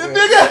that. The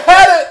nigga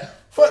had it!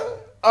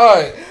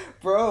 Alright.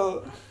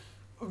 Bro,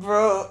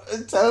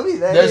 tell me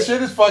that. That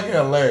shit is fucking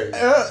hilarious.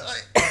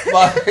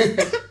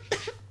 Like,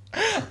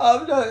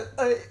 I'm not,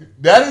 like...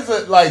 that is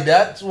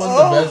that's one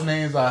of the best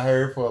names I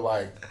heard for,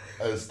 like,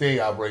 a sting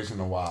operation in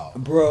a while.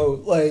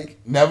 Bro, like...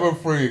 Never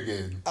free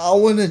again. I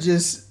want to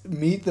just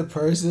meet the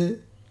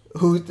person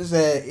who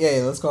said,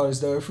 yeah, let's call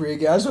this Never Free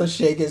Again. I just want to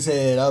shake his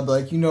head. I'll be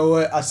like, you know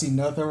what? I see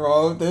nothing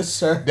wrong with this,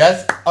 sir.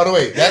 That's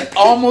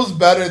almost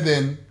better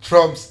than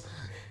Trump's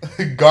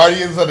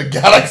Guardians of the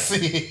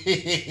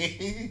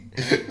Galaxy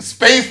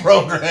space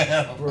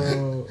program.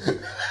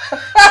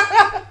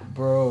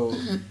 Bro,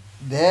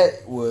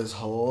 that was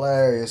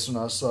hilarious when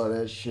I saw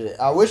that shit.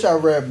 I wish I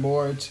read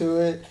more into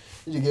it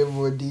to give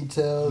more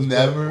details.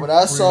 Never when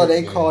I saw Free they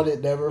Again. called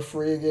it Never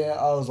Free Again,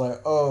 I was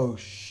like, oh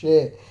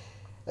shit.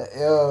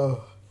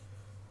 Yo.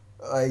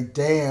 Like,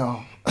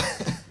 damn.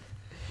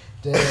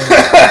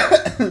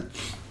 Damn.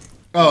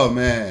 Oh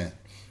man.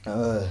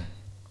 Uh,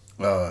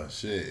 Oh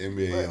shit,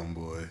 NBA young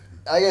boy.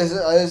 I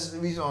guess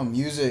we on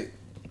music.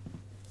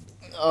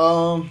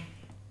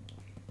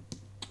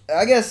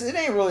 I guess it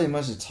ain't really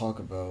much to talk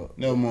about.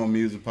 No more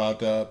music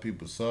popped out.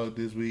 People suck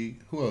this week.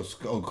 Who else?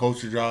 Oh,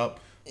 Culture Drop.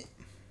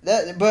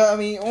 That, but I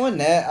mean, on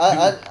that,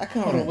 I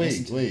kind Hold of on,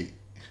 wait.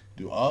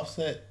 Do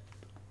Offset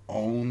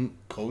own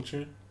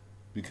Culture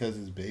because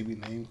his baby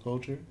named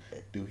Culture?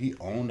 Do he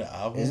own the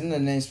album? Isn't the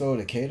name spelled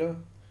with a K though?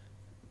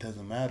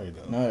 Doesn't matter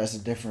though. No, that's a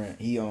different.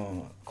 He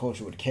owned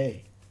Culture with a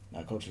K,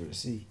 not Culture with a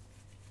C.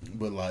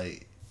 But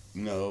like,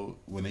 you know,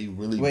 when they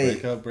really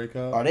Wait, break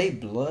up. Are they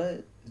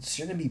blood?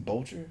 Shouldn't it be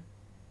Bolger?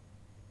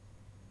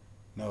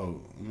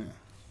 No. Yeah.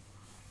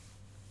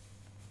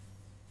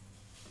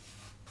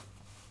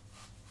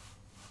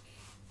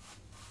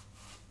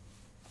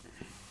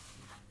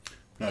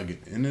 Not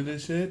getting into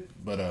this shit,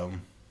 but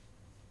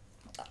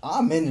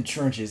I'm in the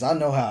trenches. I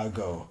know how I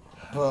go.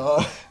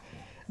 But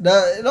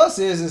no, in all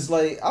seriousness,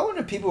 like, I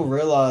wonder if people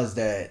realize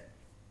that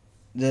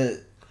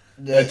the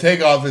that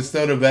Takeoff is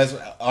still the best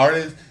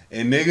artist,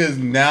 and niggas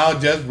now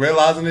just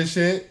realizing this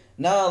shit.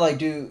 Nah, like,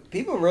 dude,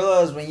 people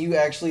realize when you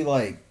actually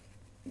like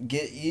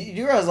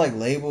you realize like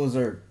labels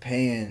are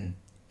paying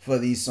for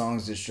these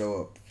songs to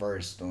show up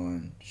first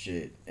on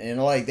shit,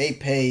 and like they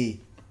pay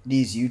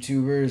these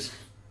YouTubers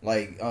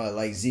like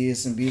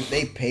Zeus and B,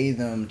 they pay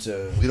them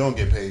to. We don't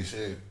get paid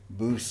shit.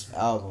 Boost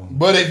album.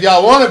 But if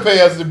y'all want to pay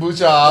us to boost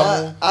your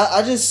album,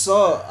 I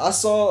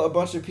saw a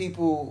bunch of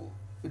people.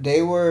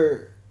 They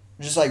were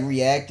just like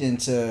reacting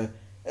to.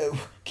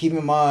 Keep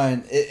in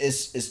mind,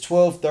 it's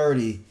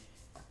 12:30.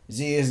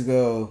 Z's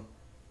go.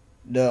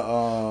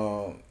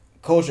 The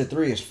Culture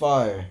 3 is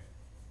fire.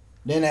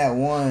 Then that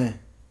one,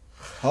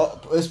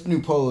 it's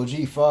new Polo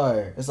G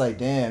fire. It's like,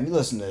 damn, you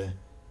listen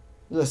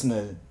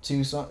to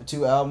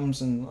two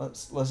albums in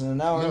less than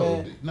an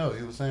hour. No,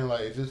 he was saying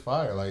like it's just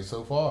fire, like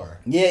so far.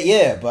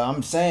 Yeah, but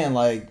I'm saying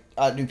like,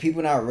 do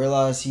people not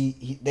realize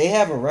they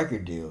have a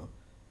record deal?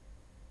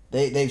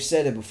 They've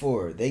said it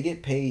before. They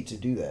get paid to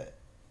do that.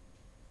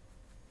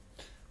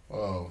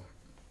 Well,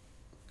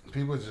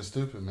 people are just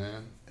stupid,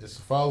 man. It's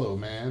a follow,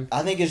 man.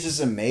 I think it's just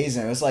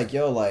amazing. It's like,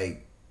 yo,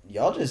 like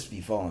y'all just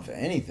be falling for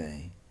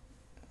anything,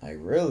 like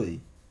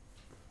really.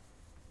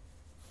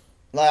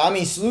 Like, I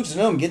mean, salute to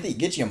them.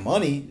 Get your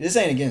money. This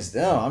ain't against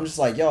them. I'm just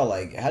like, y'all,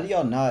 like, how do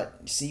y'all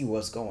not see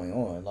what's going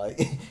on? Like,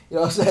 you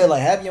know what I'm saying?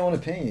 Like, have your own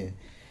opinion.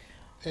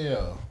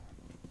 Hell,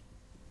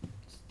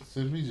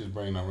 since we just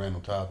bring up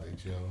random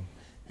topics, yo,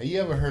 have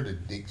you ever heard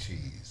of dick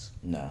cheese?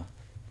 No.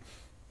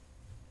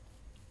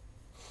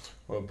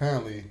 Well,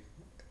 apparently,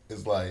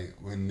 it's like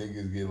when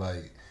niggas get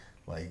like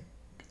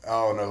I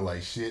don't know,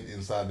 like shit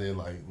inside their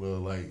like little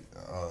like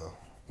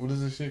what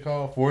is this shit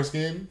called?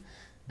 Foreskin?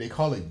 They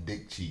call it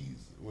dick cheese.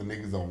 When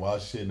niggas don't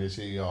wash shit and that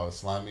shit all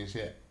slimy and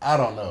shit. I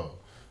don't know.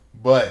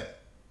 But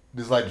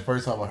this is like the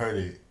first time I heard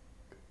it.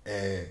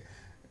 And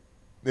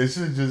this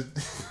shit just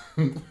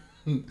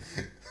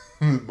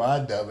my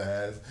dumb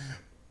ass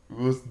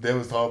they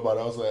was talking about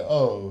it. I was like,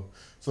 oh,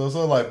 so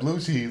like blue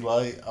cheese,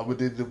 like I would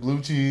do the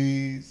blue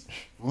cheese.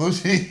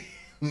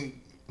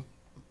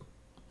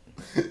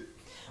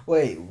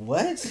 Wait,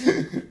 what?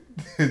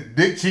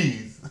 Dick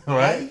cheese,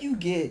 right? How do you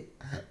get?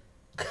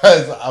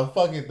 Cause I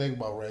fucking think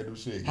about random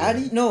shit. How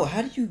do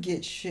you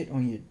get shit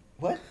on your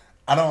what?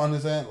 I don't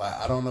understand. Like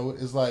I don't know.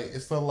 It's like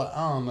it's so like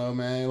I don't know,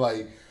 man.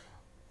 Like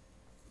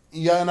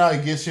y'all know how to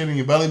get shit in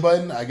your belly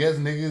button. I guess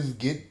niggas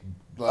get.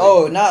 Like,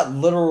 oh, not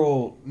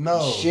literal.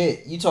 No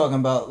shit. You talking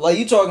about like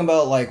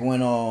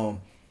when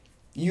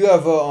you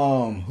have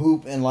a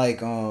hoop and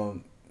like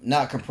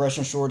not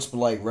compression shorts but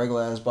like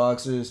regular ass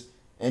boxers.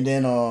 And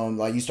then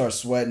like you start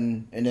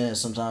sweating, and then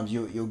sometimes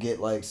you'll get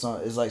like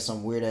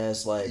some weird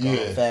ass like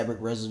fabric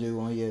residue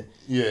on you.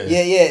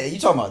 Yeah. You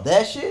talking about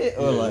that shit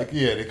or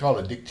they call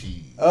it dick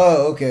cheese.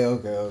 Oh, okay.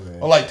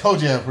 Or like toe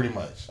jam, pretty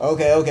much.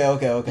 Okay.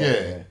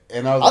 Yeah,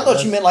 and I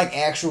thought you meant like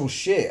actual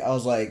shit. I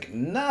was like,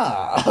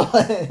 nah.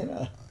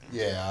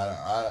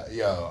 Yeah,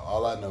 yo,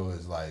 all I know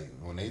is like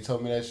when they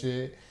told me that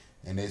shit,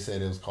 and they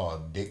said it was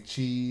called dick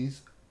cheese,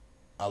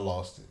 I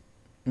lost it.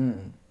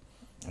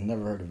 I've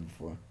never heard of it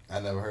before. I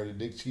never heard of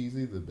dick cheese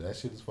either, but that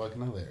shit is fucking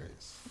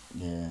hilarious.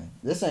 Yeah,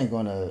 this ain't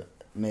gonna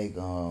make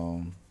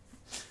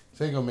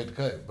This ain't gonna make the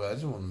cut, but I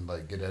just want to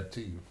like get that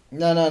to you.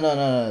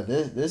 No.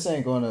 This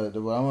ain't gonna.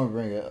 What I'm gonna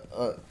bring it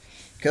up,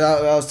 cause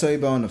I was telling you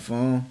about on the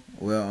phone.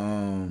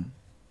 Well,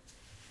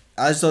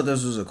 I just thought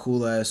this was a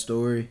cool ass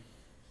story.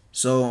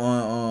 So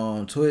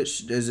on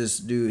Twitch, there's this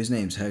dude. His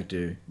name's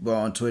Hector, but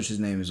on Twitch his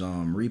name is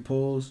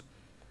Repos.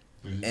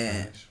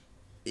 And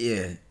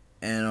yeah,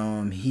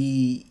 and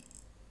he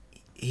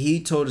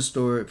told a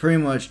story.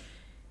 Pretty much,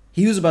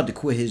 he was about to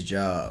quit his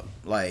job.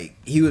 Like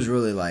he was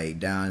really like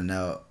down and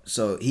out.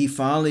 So he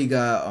finally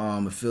got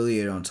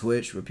affiliated on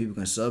Twitch where people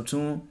can sub to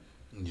him.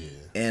 Yeah.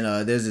 And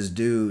there's this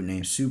dude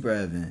named Super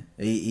Evan.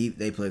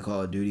 They play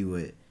Call of Duty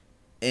with.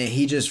 And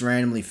he just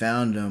randomly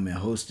found him and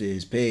hosted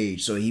his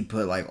page. So he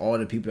put like all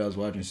the people that was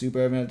watching Super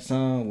Evan at the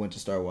time went to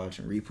start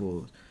watching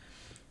Repos.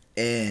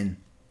 And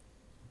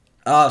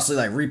obviously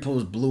like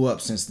Repos blew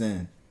up since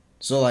then.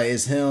 So like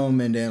it's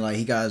him and then like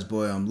he got his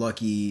boy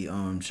Lucky,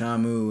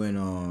 Shamu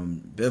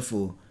and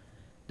Biffle.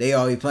 They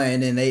all be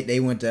playing. And then they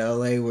went to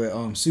LA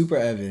with Super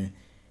Evan.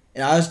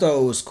 And I just thought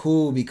it was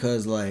cool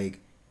because like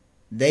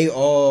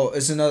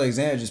it's another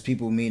example of just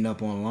people meeting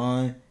up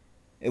online.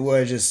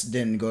 Where it just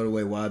didn't go the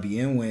way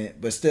YBN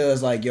went. But still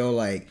it's like, yo,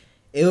 like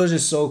it was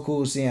just so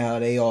cool seeing how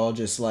they all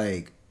just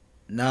like,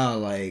 nah,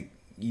 like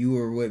you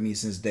were with me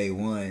since day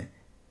one.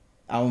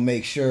 I will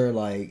make sure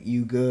like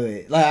you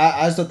good. Like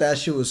I just thought that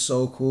shit was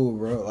so cool,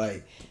 bro.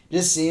 Like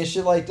just seeing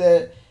shit like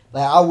that.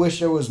 Like I wish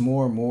there was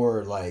more and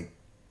more like.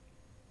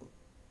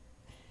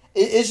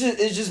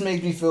 It just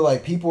makes me feel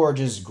like people are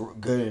just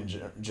good in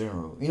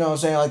general. You know what I'm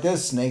saying? Like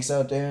there's snakes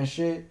out there and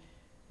shit,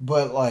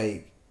 but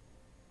like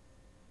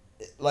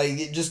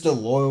just the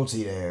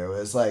loyalty there.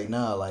 It's like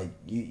nah, like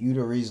you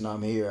the reason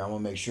I'm here. I'm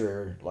gonna make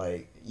sure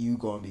like you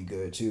gonna be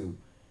good too.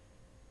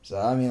 So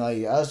I mean, like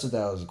I just thought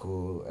that was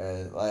cool.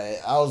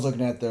 Like I was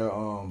looking at their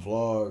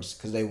vlogs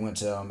because they went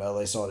to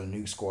LA, saw the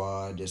Nuke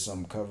Squad, did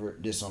some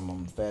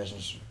fashion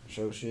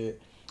show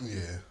shit.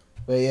 Yeah.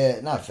 But yeah,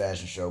 not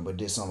fashion show, but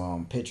did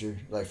some picture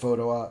like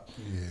photo op.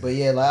 Yeah. But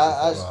yeah,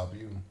 like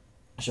you.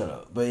 Shut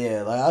up. But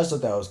yeah, like I just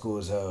thought that was cool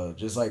as hell.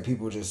 Just like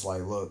people just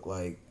like look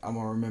like I'm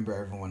gonna remember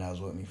everyone that was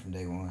with me from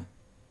day one.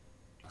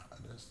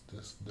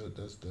 That's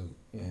dope.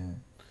 Yeah.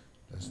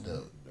 That's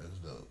dope. That's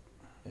dope.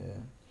 Yeah.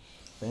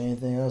 But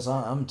anything else,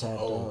 I'm tapped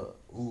out.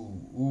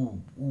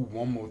 Ooh,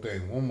 one more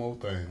thing,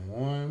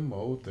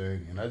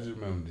 and I just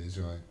remember this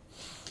joint.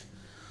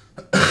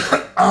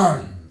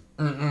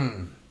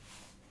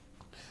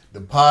 The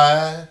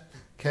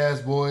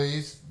Podcast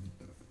Boys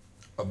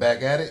are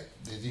back at it.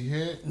 Did you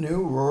hear it?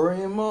 New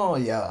Rory and Maul.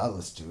 Yeah, I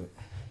listened to it.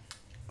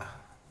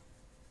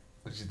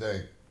 What you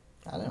think?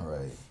 I didn't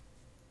really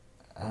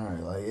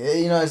like it.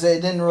 You know, I say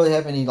it didn't really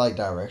have any like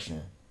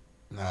direction.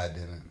 Nah, it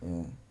didn't.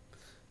 Yeah.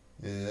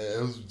 Yeah,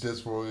 it was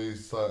just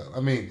Roy's. I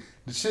mean,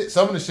 the shit.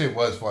 Some of the shit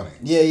was funny.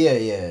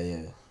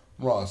 Yeah.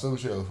 Wrong. Some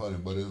of the shit was funny,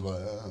 but it's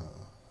like,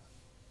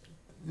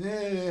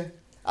 yeah.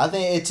 I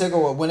think it took a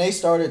while when they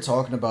started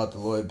talking about the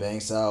Lloyd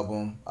Banks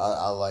album.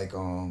 I like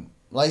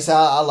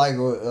I like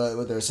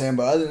what they were saying,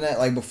 but other than that,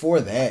 like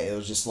before that, it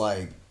was just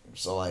like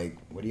so like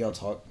what do y'all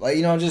talk like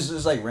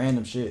just like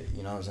random shit.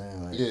 You know what I'm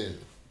saying? Like, Yeah.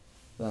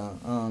 So,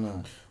 I don't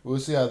know. We'll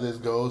see how this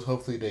goes.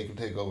 Hopefully, they can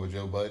take over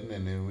Joe Budden,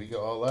 and then we can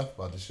all laugh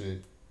about the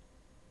shit.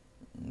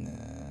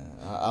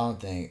 Nah, I don't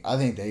think. I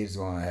think they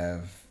gonna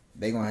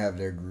have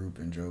their group,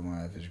 and Joe gonna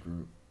have his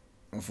group.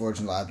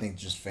 Unfortunately, I think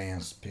just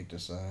fans picked a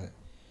side.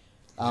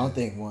 I don't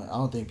think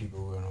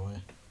people were gonna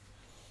win.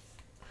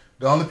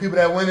 The only people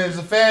that win is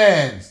the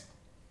fans.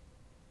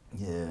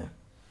 Yeah,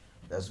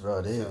 that's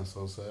about it. Sounds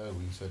so sad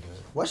when you said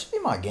that. What should be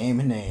my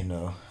gaming name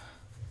though?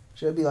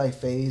 Should it be like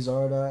FaZe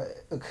Art?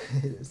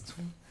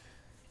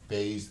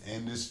 FaZe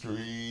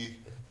Industry.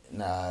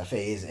 Nah,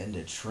 FaZe in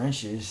the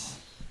trenches.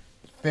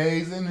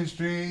 FaZe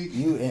Industry.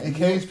 In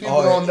case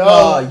people don't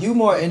know. You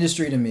more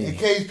industry than me. In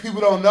case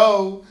people don't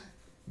know,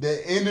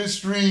 the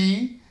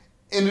industry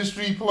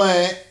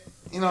plant,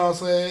 you know what I'm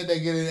saying? They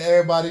get in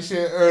everybody's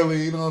shit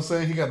early, you know what I'm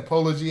saying? He got the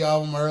Polo G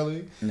album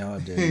early. No, I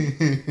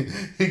didn't.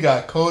 He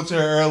got Culture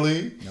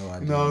early. No, I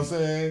didn't. You know what I'm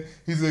saying?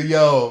 He said,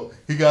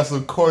 he got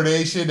some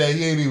Cordae shit that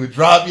he ain't even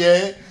dropped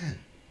yet.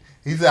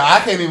 He said,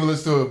 I can't even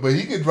listen to it, but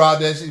he could drop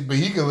that shit, but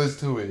he can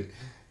listen to it.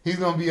 He's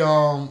going to be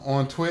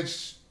on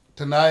Twitch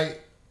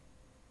tonight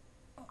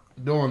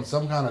doing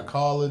some kind of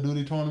Call of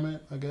Duty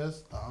tournament, I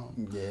guess.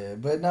 Yeah,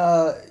 but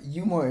nah,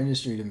 you more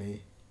industry than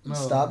me. No,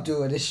 stop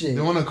doing this shit.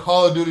 Doing a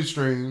Call of Duty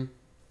stream.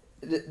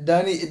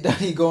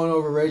 Dunny going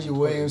over Reggie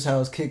Williams'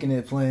 house, kicking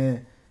it,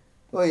 playing.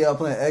 Well, y'all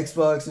playing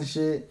Xbox and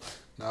shit.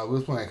 Nah, we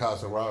was playing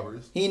Cops and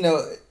Robbers. He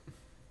know.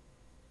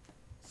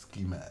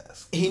 Ski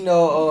Mask. He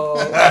know.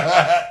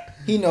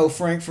 He know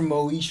Frank from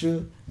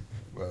Moesha.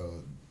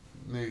 Bro,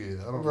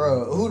 nigga, I don't.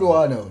 Bro, who do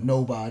I know?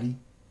 Nobody.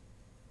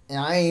 And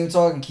I ain't even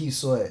talking Keith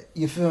Sweat.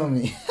 You feel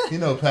me? You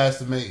know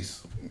Pastor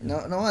Mace. No,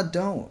 I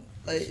don't.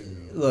 Like,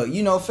 look,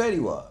 you know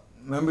Fetty Wap.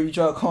 Remember you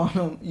tried calling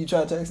him, you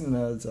tried texting him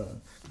the other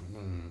time.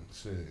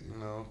 Shit, you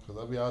know,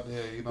 because I be out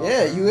there, you know.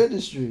 Yeah, you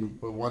industry.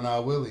 With One Eye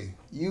Willie.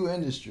 You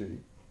industry.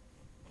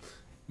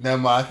 Never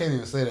mind, I can't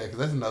even say that because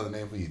that's another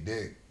name for your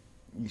dick.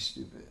 You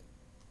stupid.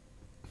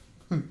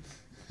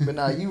 But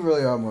nah, you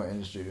really are more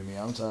industry than me.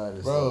 I'm tired of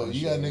this. Bro,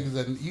 you got niggas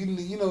that,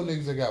 you know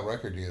niggas that got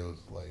record deals.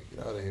 Like,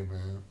 get out of here,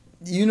 man.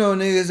 You know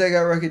niggas that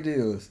got record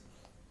deals.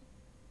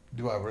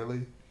 Do I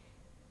really?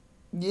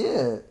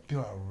 Yeah. Do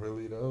I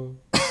really, though?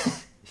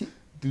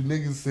 Do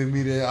niggas send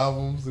me their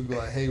albums and be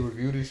like, hey,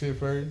 review this shit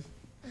first?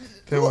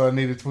 Tell me what I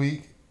need to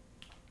tweak?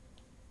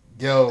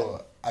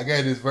 Yo, I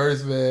got this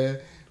verse, man.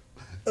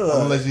 I'm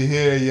gonna let you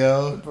hear it,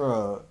 yo.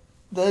 Bro,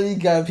 then you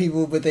got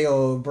people with their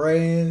own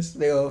brands,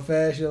 their own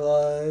fashion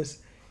lines,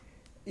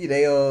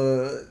 they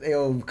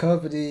own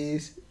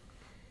companies.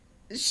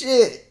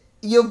 Shit,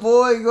 your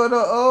boy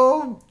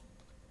gonna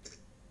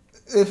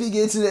if he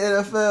gets to the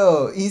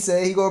NFL, he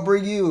said he gonna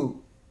bring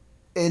you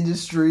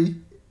industry.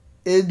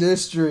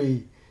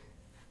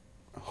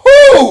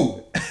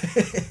 Who?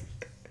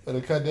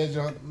 Better cut that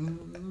junk.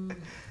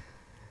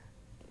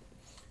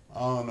 I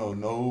don't know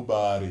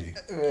nobody.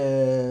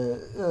 Man,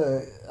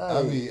 I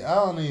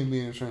don't even be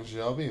in the trenches.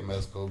 I'll be in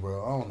Mexico,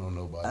 bro. I don't know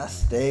nobody. I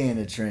stay in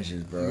the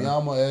trenches, bro. Mi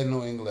amo es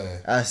no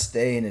inglés. I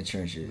stay in the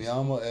trenches. Mi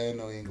amo es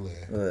no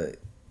inglés. Look,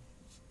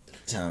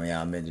 tell me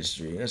I'm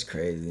industry. That's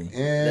crazy.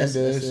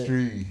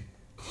 Industry.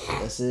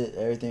 That's it.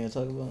 Everything you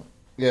talk about.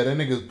 Yeah, that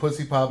nigga's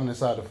pussy popping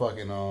inside the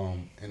fucking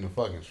in the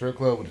fucking strip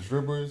club with the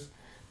strippers.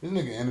 This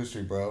nigga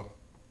industry, bro.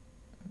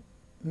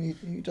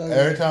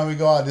 Every time we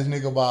go out, this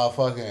nigga buy a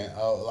fucking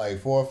like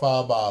 4 or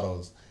 5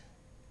 bottles.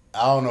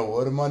 I don't know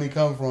where the money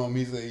come from.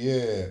 He said,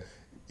 yeah,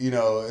 you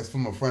know, it's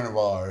from a friend of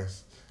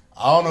ours.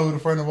 I don't know who the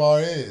friend of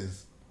ours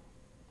is.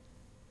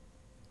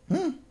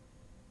 Wait,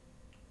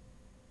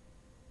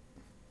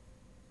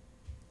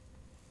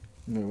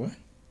 what?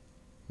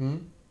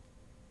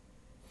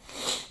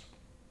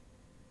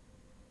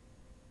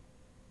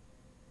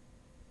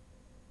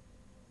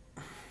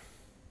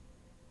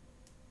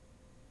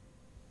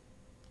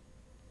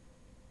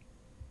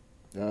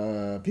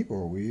 People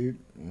are weird.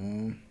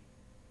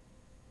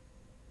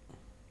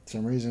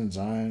 Some reason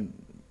Zion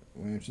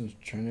Williamson's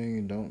trending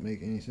and don't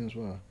make any sense.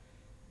 Why?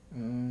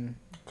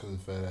 Because the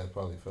fat ass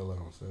probably fell out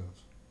on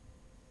sense.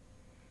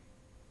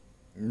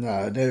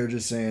 Nah, they were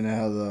just saying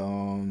how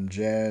the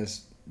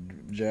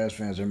Jazz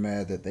fans are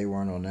mad that they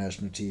weren't on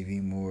national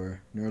TV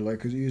more. And they're like,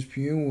 because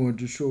ESPN wanted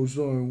to show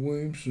Zion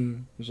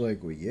Williamson. It's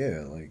like, well,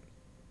 yeah, like,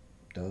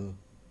 duh.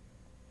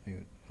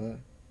 Like, what?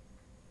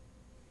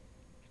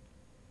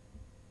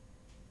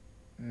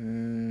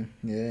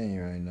 Yeah,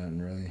 ain't really nothing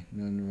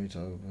to really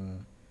talk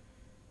about.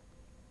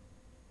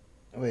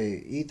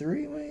 Wait,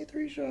 E3? When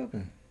E3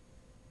 shopping?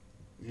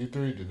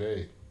 E3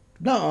 today.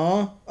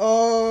 Nuh-uh.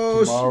 Oh,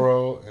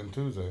 Tomorrow and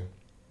Tuesday.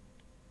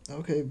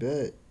 Okay,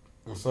 bet.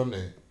 And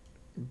Sunday.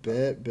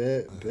 Bet.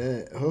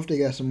 I hope they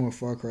got some more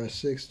Far Cry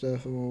 6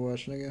 stuff I'm gonna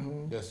watch when I get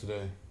home.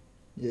 Yesterday.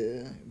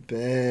 Yeah,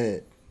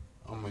 bet.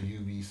 I'm a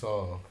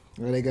Ubisoft.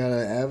 Well, they got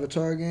an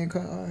Avatar game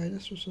coming. Alright,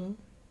 that's what's up.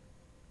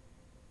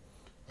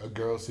 A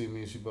girl see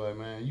me, she be like,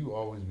 man, you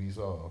always be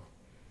soft.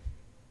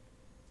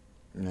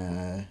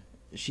 Nah,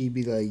 she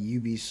be like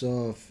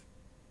Ubisoft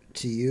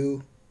to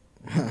you.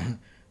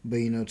 But,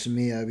 you know, to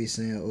me, I be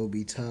saying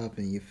OB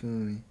Toppin', you feel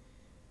me?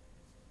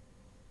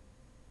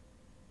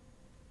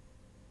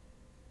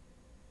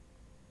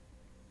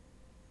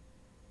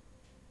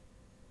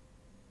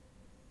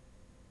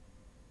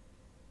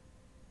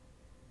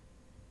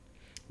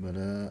 But,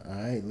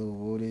 alright, little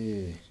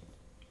Woody.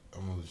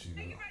 I'm gonna let you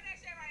go.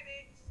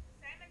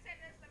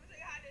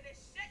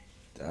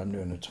 I'm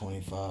doing a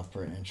 25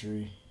 per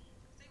entry.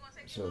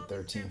 So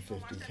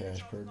 $13.50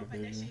 cash per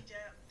division.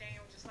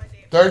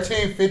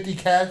 $13.50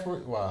 cash for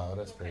wow,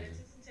 that's crazy.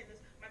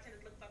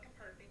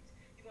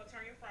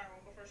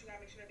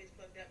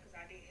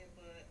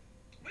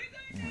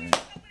 Alright.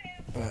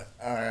 But,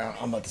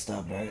 alright, I'm about to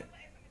stop, right?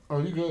 Oh,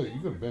 you good? You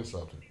could have been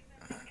something.